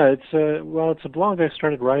 Yeah, it's a blog I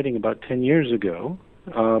started writing about 10 years ago,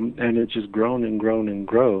 and it's just grown and grown and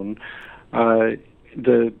grown.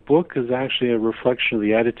 The book is actually a reflection of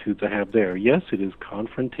the attitudes I have there. Yes, it is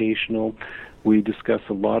confrontational. We discuss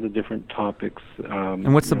a lot of different topics.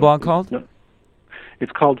 And what's the blog called?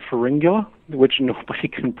 It's called Pharyngula, which nobody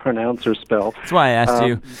can pronounce or spell. That's why I asked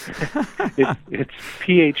you. It's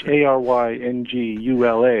Pharyngula.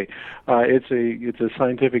 It's a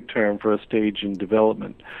scientific term for a stage in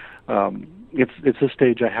development. It's a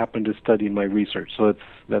stage I happen to study in my research, so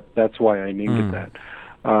that's why I named it that.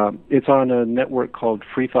 It's on a network called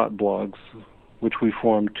Free Thought Blogs, which we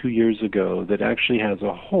formed 2 years ago, that actually has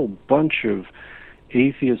a whole bunch of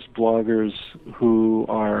atheist bloggers who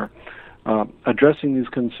are addressing these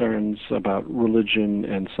concerns about religion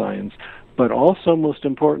and science, but also, most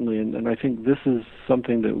importantly, and I think this is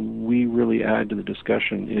something that we really add to the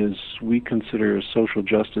discussion, is we consider social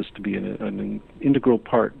justice to be an integral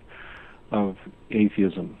part of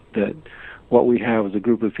atheism, that what we have is a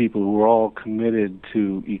group of people who are all committed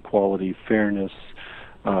to equality, fairness.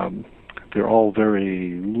 They're all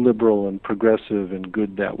very liberal and progressive and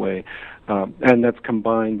good that way, and that's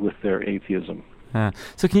combined with their atheism.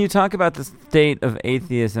 So can you talk about the state of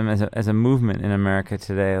atheism as a movement in America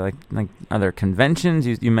today? Like are there conventions?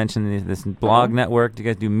 You mentioned this blog network. Do you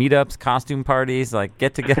guys do meetups, costume parties, like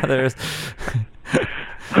get-togethers?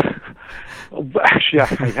 Actually,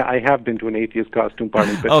 I have been to an atheist costume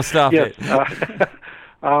party. But stop yes, it.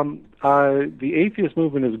 The atheist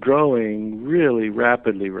movement is growing really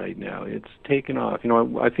rapidly right now. It's taken off.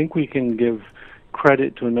 I think we can give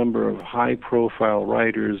credit to a number of high-profile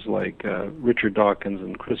writers like Richard Dawkins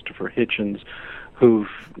and Christopher Hitchens, who've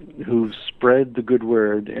spread the good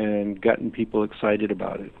word and gotten people excited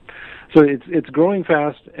about it. So it's growing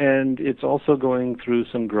fast, and it's also going through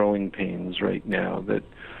some growing pains right now. That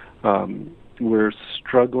we're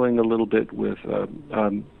struggling a little bit with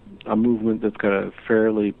a movement that's got a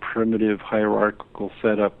fairly primitive hierarchical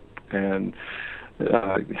setup, and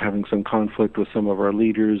having some conflict with some of our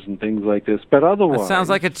leaders and things like this. But otherwise... That sounds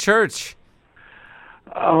like a church.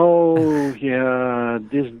 Oh, yeah,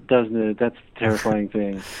 this doesn't it? That's a terrifying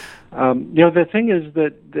thing. The thing is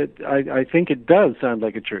that I think it does sound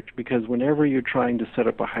like a church, because whenever you're trying to set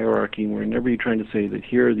up a hierarchy, whenever you're trying to say that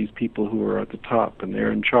here are these people who are at the top and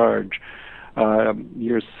they're in charge,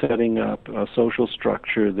 you're setting up a social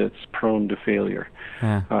structure that's prone to failure.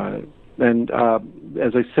 Yeah. And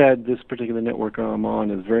as I said, this particular network I'm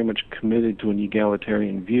on is very much committed to an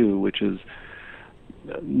egalitarian view, which is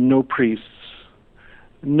no priests,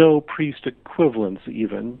 no priest equivalents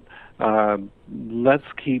even. Let's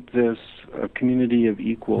keep this a community of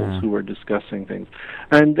equals who are discussing things,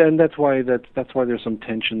 and that's why there's some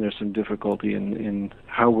tension, there's some difficulty in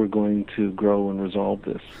how we're going to grow and resolve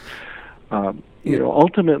this.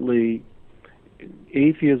 Ultimately,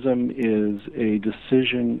 atheism is a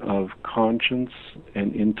decision of conscience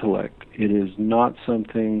and intellect. It is not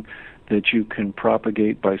something that you can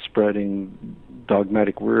propagate by spreading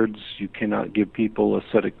dogmatic words. You cannot give people a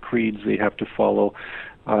set of creeds they have to follow.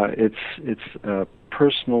 It's a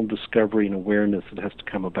personal discovery and awareness that has to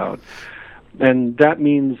come about. And that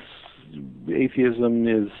means atheism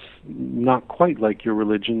is not quite like your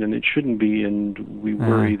religion, and it shouldn't be, and we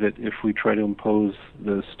worry that if we try to impose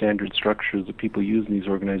the standard structures that people use in these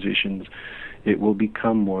organizations, it will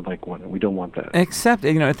become more like one, and we don't want that. Except,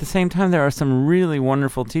 at the same time, there are some really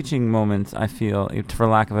wonderful teaching moments, I feel, for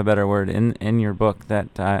lack of a better word, in your book that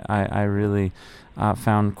I really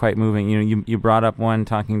found quite moving. You brought up one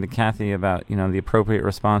talking to Kathy about, the appropriate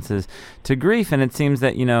responses to grief, and it seems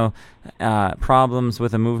that, problems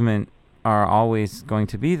with a movement are always going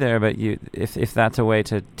to be there, but if that's a way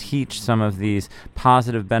to teach some of these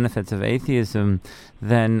positive benefits of atheism,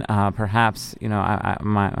 then perhaps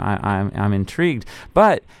I'm intrigued.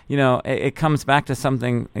 But it comes back to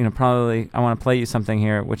something. Probably I want to play you something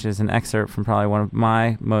here, which is an excerpt from probably one of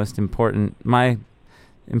my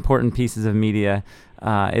important pieces of media.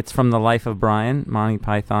 It's from The Life of Brian, Monty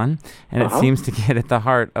Python, and it seems to get at the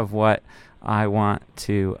heart of what I want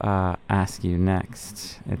to ask you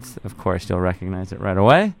next. It's, of course, you'll recognize it right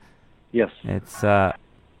away. Yes. It's Please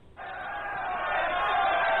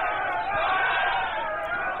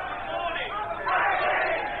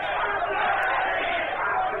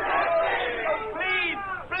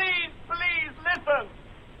listen.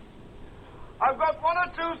 I've got one or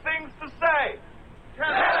two things to say.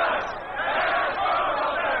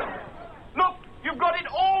 Look, you've got it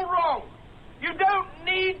all wrong. You don't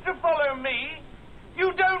need to follow me.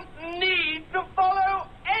 You don't need to follow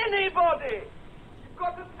anybody. You've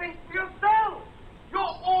got to think for yourself. You're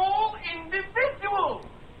all individuals.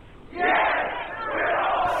 Yes, we're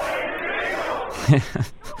all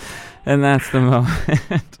individuals. and that's the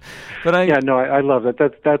moment. But I love it.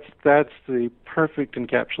 That's the perfect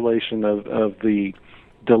encapsulation of the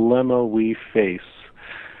dilemma we face.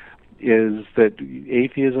 is that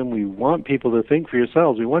atheism, we want people to think for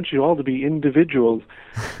yourselves. We want you all to be individuals,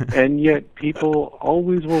 and yet people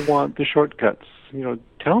always will want the shortcuts.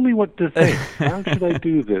 Tell me what to think. How should I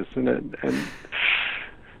do this? And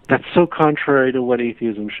that's so contrary to what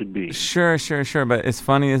atheism should be. Sure. But as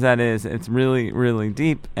funny as that is, it's really, really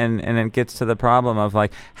deep, and it gets to the problem of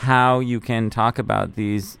like how you can talk about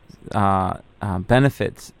these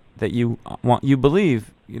benefits that you want, you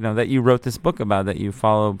believe, that you wrote this book about, that you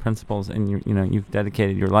follow principles, and you've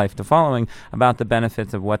dedicated your life to following, about the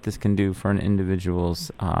benefits of what this can do for an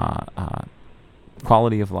individual's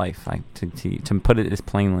quality of life, to put it as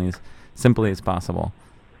simply as possible.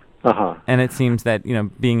 And it seems that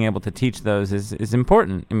being able to teach those is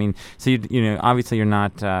important. I mean, so obviously you're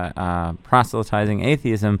not proselytizing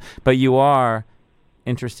atheism, but you are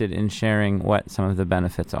interested in sharing what some of the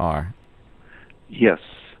benefits are. Yes,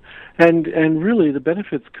 and really the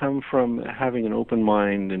benefits come from having an open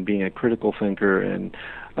mind and being a critical thinker, and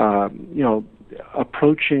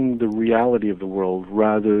approaching the reality of the world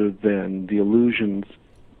rather than the illusions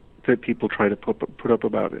that people try to put up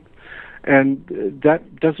about it. And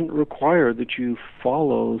that doesn't require that you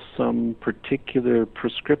follow some particular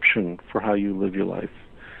prescription for how you live your life.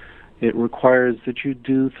 It requires that you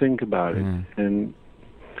do think about it. And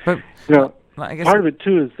I guess part of it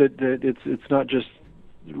too is that it's not just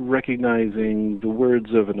recognizing the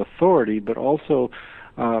words of an authority, but also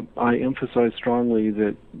I emphasize strongly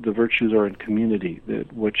that the virtues are in community,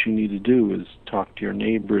 that what you need to do is talk to your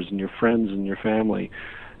neighbors and your friends and your family.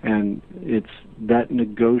 And it's that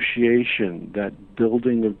negotiation, that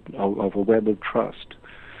building of a web of trust,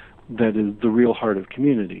 that is the real heart of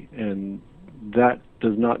community. And that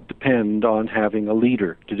does not depend on having a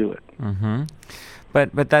leader to do it. Mm-hmm.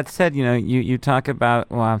 But that said, you talk about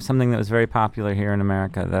something that was very popular here in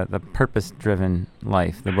America, the purpose-driven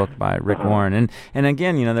life, the book by Rick Warren. And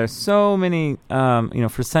again, there's so many,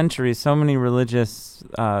 for centuries, so many religious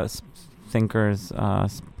thinkers,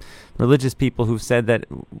 religious people who've said that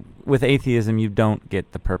with atheism you don't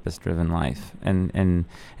get the purpose-driven life, and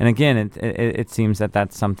again it seems that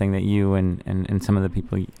that's something that you and some of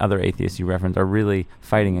the other atheists you reference are really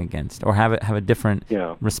fighting against, or have a different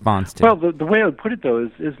response to. Well, the way I would put it though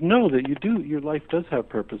is know that your life does have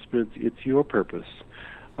purpose, but it's your purpose.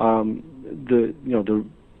 The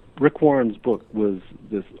Rick Warren's book was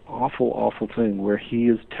this awful thing where he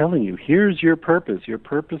is telling you, here's your purpose. Your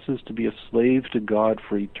purpose is to be a slave to God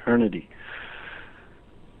for eternity,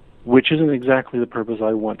 which isn't exactly the purpose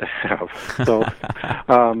I want to have. So,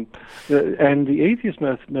 and the atheist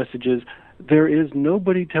message is, there is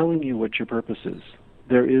nobody telling you what your purpose is.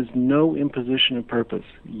 There is no imposition of purpose.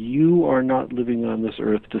 You are not living on this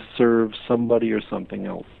earth to serve somebody or something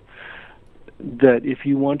else. That if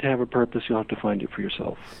you want to have a purpose, you'll have to find it for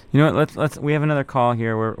yourself. You know what? Let's. We have another call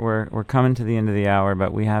here. We're coming to the end of the hour,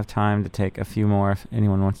 but we have time to take a few more. If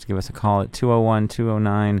anyone wants to give us a call at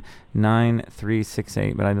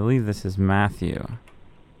 201-209-9368. But I believe this is Matthew.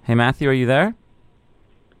 Hey, Matthew, are you there?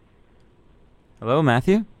 Hello,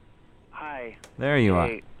 Matthew. Hi. There you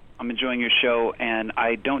are. I'm enjoying your show, and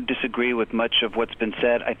I don't disagree with much of what's been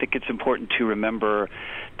said. I think it's important to remember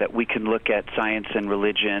that we can look at science and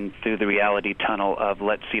religion through the reality tunnel of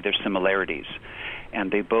let's see their similarities.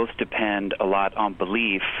 And they both depend a lot on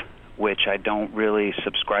belief, which I don't really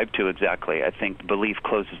subscribe to exactly. I think belief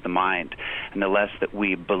closes the mind, and the less that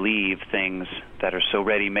we believe things that are so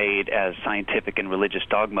ready-made as scientific and religious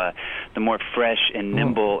dogma, the more fresh and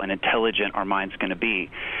nimble and intelligent our mind's going to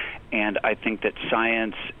be. And I think that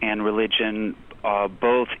science and religion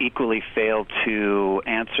both equally fail to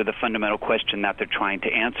answer the fundamental question that they're trying to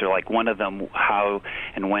answer. Like one of them, how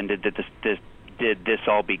and when did this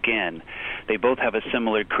all begin? They both have a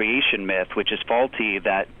similar creation myth, which is faulty,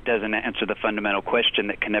 that doesn't answer the fundamental question,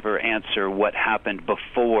 that can never answer what happened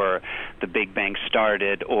before the Big Bang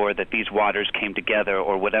started, or that these waters came together,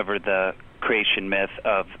 or whatever the creation myth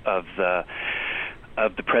of the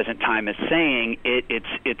present time is saying.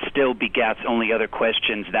 It still begets only other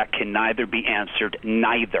questions that can neither be answered,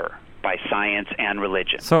 neither by science and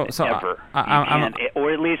religion. Ever.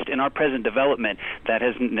 Or at least in our present development, that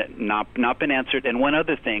has not been answered. And one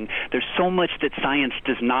other thing, there's so much that science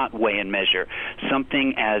does not weigh and measure.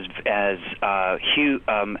 Something as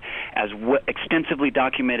extensively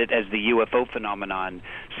documented as the UFO phenomenon,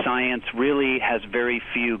 science really has very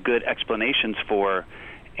few good explanations for.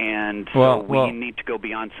 And so we need to go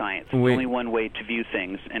beyond science. There's only one way to view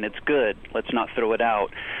things, and it's good. Let's not throw it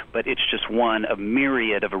out. But it's just one of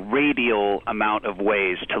myriad of a radial amount of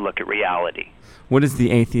ways to look at reality. What is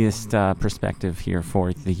the atheist perspective here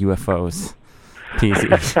for the UFOs,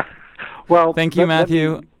 PZ? Well, thank you,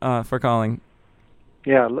 Matthew, for calling.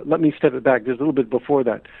 Let me step it back. There's a little bit before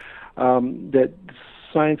that. That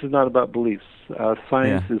science is not about beliefs.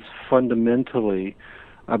 Science is fundamentally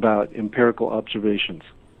about empirical observations.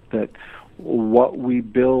 That what we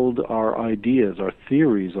build our ideas, our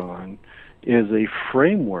theories on, is a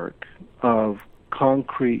framework of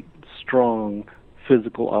concrete, strong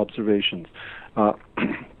physical observations. I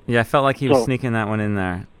felt like he was sneaking that one in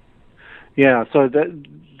there. Yeah, so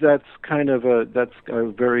that's kind of a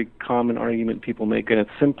very common argument people make, and it's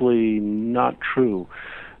simply not true.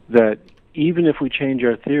 That even if we change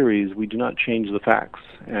our theories, we do not change the facts,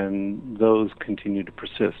 and those continue to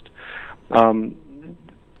persist. I'm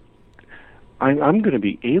going to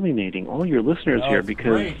be alienating all your listeners here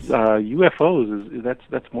because UFOs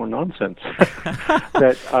that's more nonsense.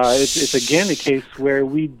 That it's again a case where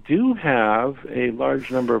we do have a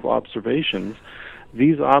large number of observations.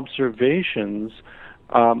 These observations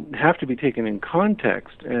have to be taken in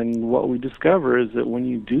context, and what we discover is that when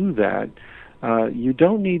you do that, you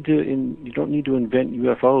don't need to invent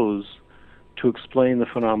UFOs to explain the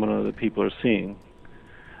phenomena that people are seeing.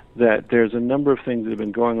 That there's a number of things that have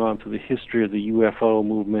been going on through the history of the UFO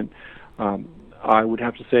movement. I would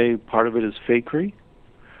have to say part of it is fakery,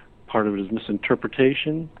 part of it is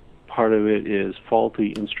misinterpretation, part of it is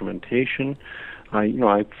faulty instrumentation.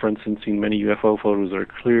 I've, for instance, seen many UFO photos that are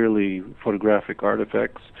clearly photographic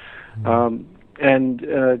artifacts.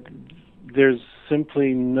 There's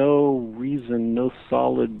simply no reason, no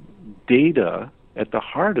solid data at the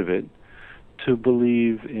heart of it to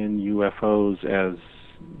believe in UFOs as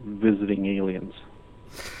visiting aliens.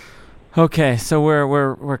 Okay, so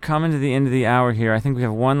we're coming to the end of the hour here. I think we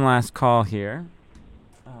have one last call here.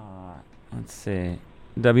 Let's see.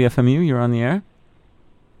 WFMU, you're on the air.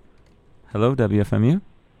 Hello, WFMU.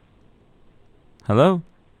 Hello,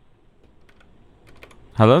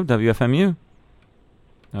 WFMU.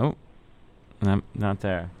 Oh, not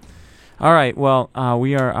there. All right. Well,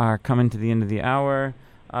 we are coming to the end of the hour.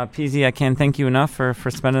 PZ, I can't thank you enough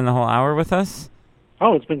for spending the whole hour with us.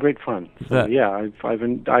 Oh, it's been great fun. So,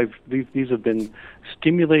 these have been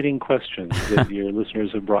stimulating questions that your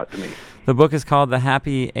listeners have brought to me. The book is called The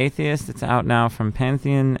Happy Atheist. It's out now from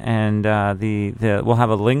Pantheon, and we'll have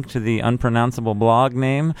a link to the unpronounceable blog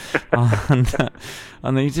name on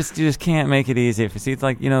the. You just can't make it easy. See, it's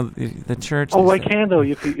like the church. Oh, I can though.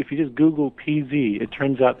 If you just Google PZ, it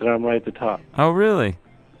turns out that I'm right at the top. Oh, really?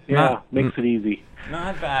 Yeah, makes it easy.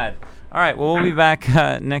 Not bad. All right, well, we'll be back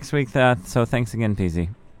next week, so thanks again, PZ.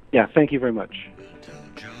 Yeah, thank you very much.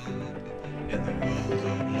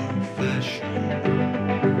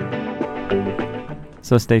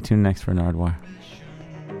 So stay tuned next for Nardwuar.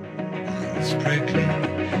 Strictly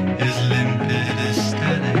is limpid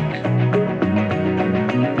aesthetic.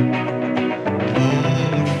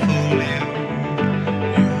 Portfolio,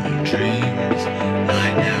 your dreams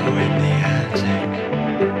lie now in the attic.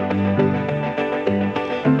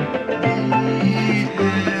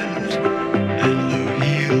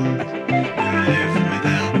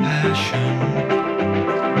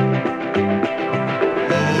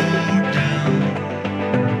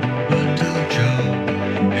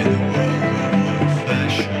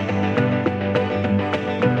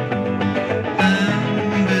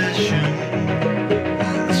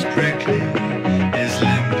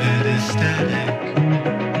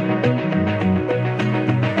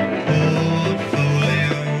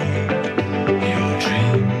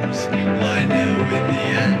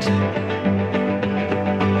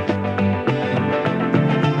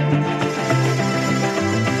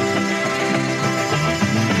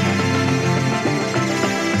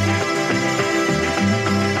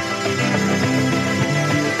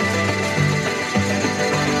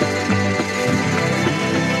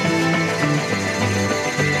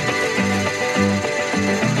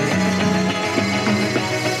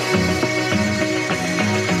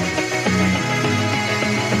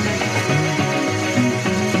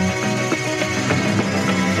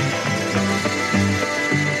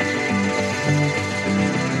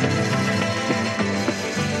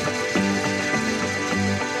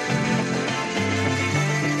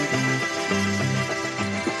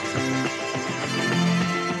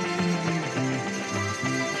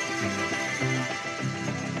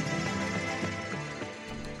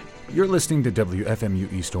 You're listening to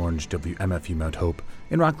WFMU East Orange, WMFU Mount Hope,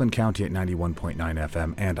 in Rockland County at 91.9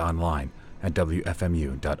 FM and online at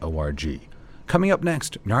WFMU.org. Coming up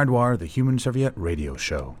next, Nardwuar, the Human Serviette Radio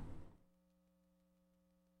Show.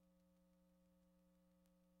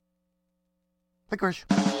 Licorice.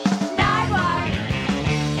 Nardwuar.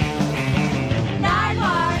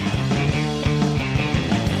 Nardwuar.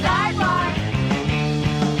 Nardwuar.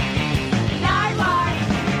 Nardwuar.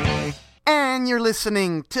 And you're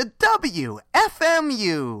listening to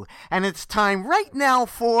WFMU, and it's time right now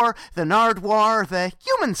for the Nardwuar, the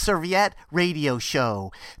Human Serviette radio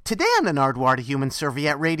show. Today on the Nardwuar, the Human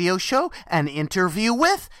Serviette radio show, an interview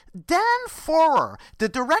with Dan Forer, the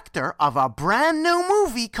director of a brand new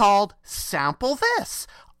movie called Sample This,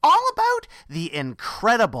 all about the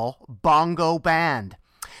incredible Bongo Band.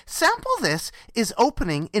 Sample This is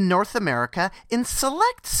opening in North America in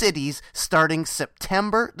select cities starting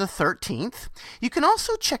September the 13th. You can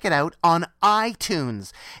also check it out on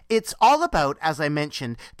iTunes. It's all about, as I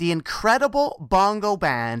mentioned, the incredible Bongo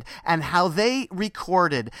Band and how they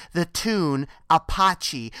recorded the tune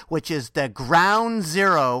Apache, which is the ground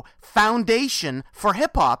zero foundation for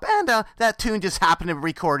hip-hop. And that tune just happened to be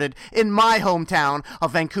recorded in my hometown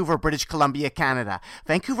of Vancouver, British Columbia, Canada.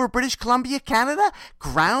 Vancouver, British Columbia, Canada?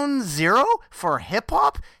 Ground zero for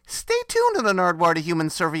hip-hop? Stay tuned to the Nardwuar, the Human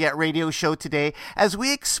Serviette radio show today as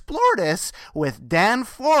we explore this with Dan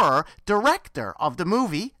Forer, director of the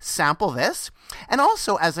movie Sample This. And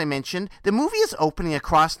also, as I mentioned, the movie is opening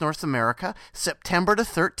across North America September the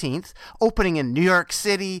 13th, opening in New York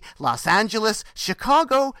City, Los Angeles,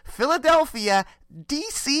 Chicago, Philadelphia,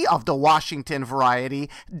 DC of the Washington variety,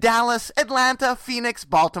 Dallas, Atlanta, Phoenix,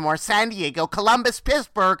 Baltimore, San Diego, Columbus,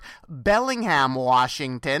 Pittsburgh, Bellingham,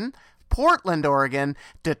 Washington, Portland, Oregon,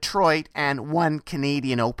 Detroit, and one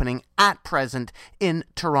Canadian opening at present in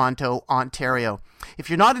Toronto, Ontario. If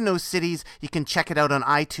you're not in those cities, you can check it out on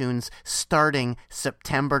iTunes starting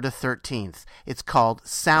September the 13th. It's called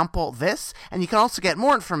Sample This, and you can also get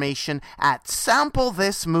more information at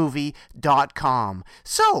samplethismovie.com.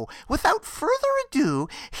 So, without further ado,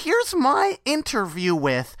 here's my interview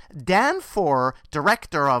with Dan Forer,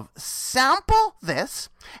 director of Sample This,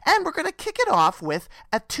 and we're going to kick it off with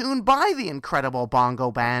a tune by the incredible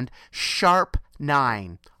Bongo Band, Sharp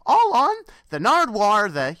 9. All on the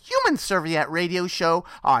Nardwuar, the Human Serviette radio show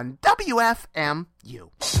on WFMU.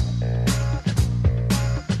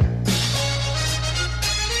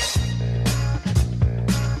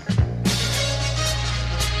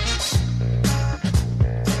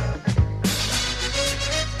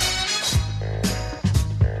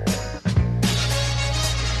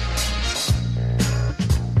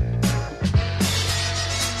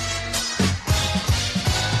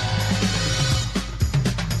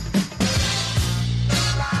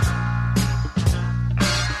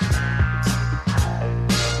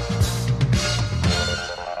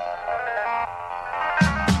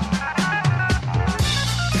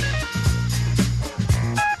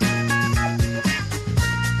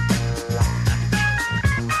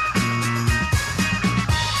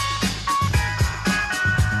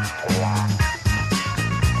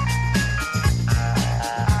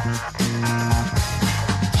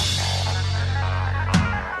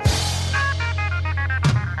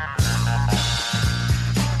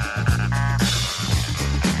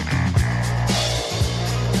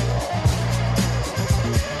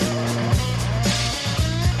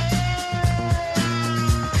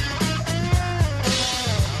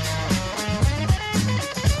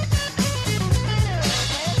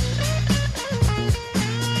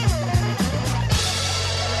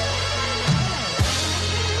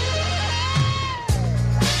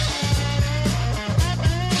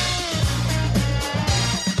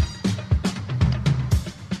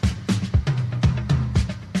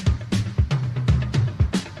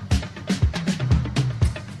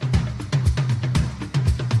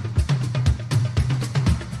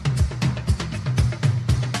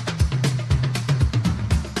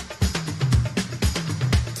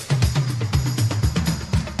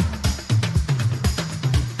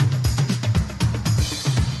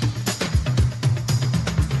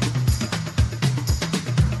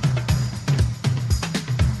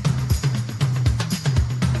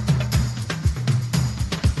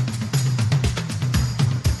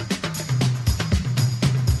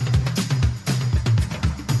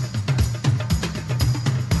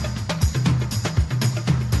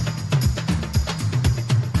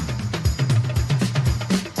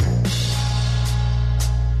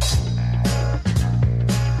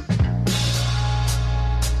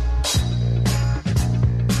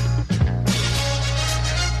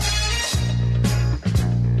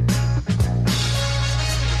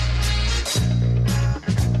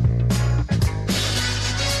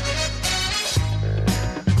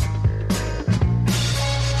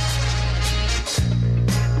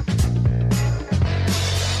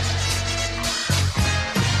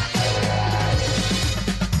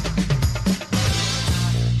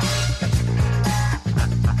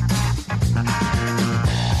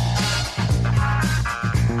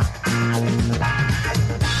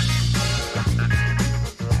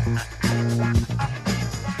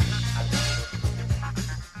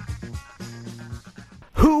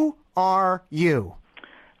 are you?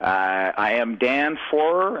 I am Dan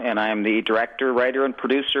Forer, and I'm the director, writer, and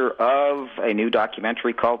producer of a new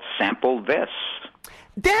documentary called Sample This.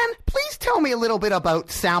 Dan, please tell me a little bit about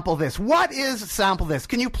Sample This. What is Sample This?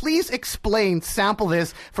 Can you please explain Sample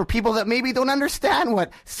This for people that maybe don't understand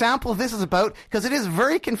what Sample This is about? Because it is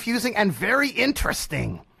very confusing and very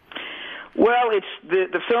interesting. Well,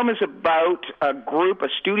 the film is about a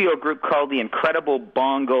studio group called the Incredible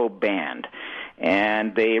Bongo Band.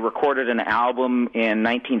 And they recorded an album in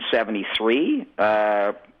 1973,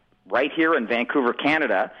 right here in Vancouver,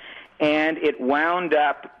 Canada. And it wound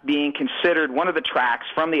up being considered, one of the tracks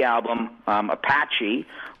from the album, Apache,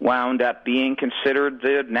 wound up being considered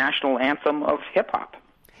the national anthem of hip-hop.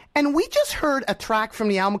 And we just heard a track from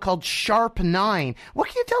the album called Sharp 9. What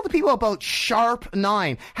can you tell the people about Sharp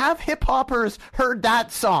 9? Have hip-hoppers heard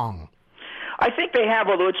that song? I think they have,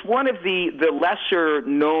 although it's one of the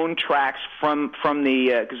lesser-known tracks from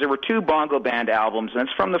the, because there were two Bongo Band albums, and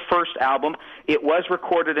it's from the first album. It was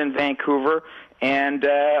recorded in Vancouver, and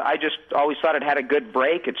I just always thought it had a good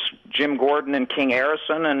break. It's Jim Gordon and King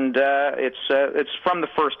Arison, and it's from the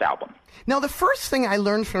first album. Now, the first thing I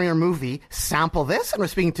learned from your movie, Sample This, and we're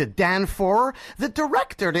speaking to Dan Forer, the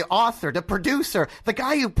director, the author, the producer, the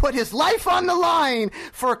guy who put his life on the line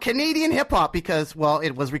for Canadian hip-hop because, well,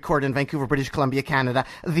 it was recorded in Vancouver, British Columbia, Canada.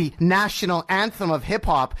 The national anthem of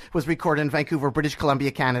hip-hop was recorded in Vancouver, British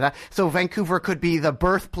Columbia, Canada. So Vancouver could be the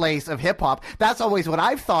birthplace of hip-hop. That's always what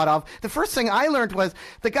I've thought of. The first thing I learned was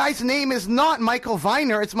the guy's name is not Michael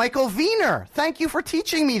Viner, it's Michael Wiener. Thank you for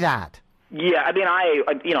teaching me that. Yeah, I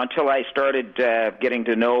mean, until I started getting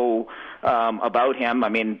to know about him, I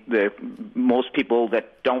mean, most people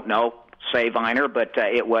that don't know say Viner, but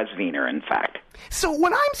it was Wiener, in fact. So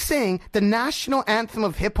when I'm saying the national anthem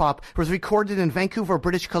of hip-hop was recorded in Vancouver,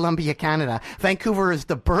 British Columbia, Canada, Vancouver is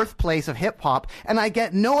the birthplace of hip-hop, and I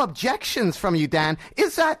get no objections from you, Dan,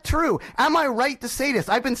 is that true? Am I right to say this?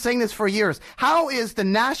 I've been saying this for years. How is the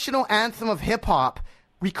national anthem of hip-hop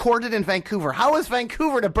recorded in Vancouver? How is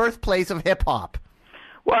Vancouver the birthplace of hip-hop?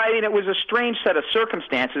 Well, I mean, it was a strange set of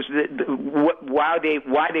circumstances why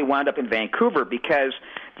they wound up in Vancouver, because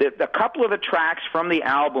a couple of the tracks from the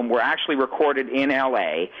album were actually recorded in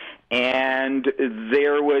L.A., and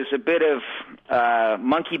there was a bit of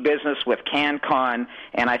monkey business with CanCon,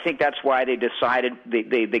 and I think that's why they decided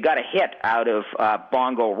they got a hit out of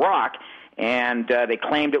Bongo Rock, and they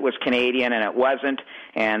claimed it was Canadian, and it wasn't.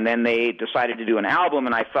 And then they decided to do an album,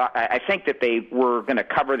 and I think that they were going to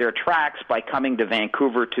cover their tracks by coming to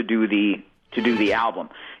Vancouver to do the album,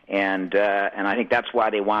 and I think that's why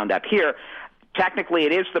they wound up here. Technically,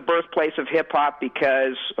 it is the birthplace of hip hop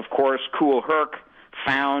because, of course, Kool Herc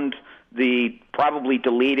found the probably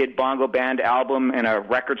deleted Bongo Band album in a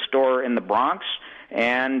record store in the Bronx,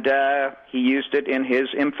 and he used it in his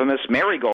infamous Marigold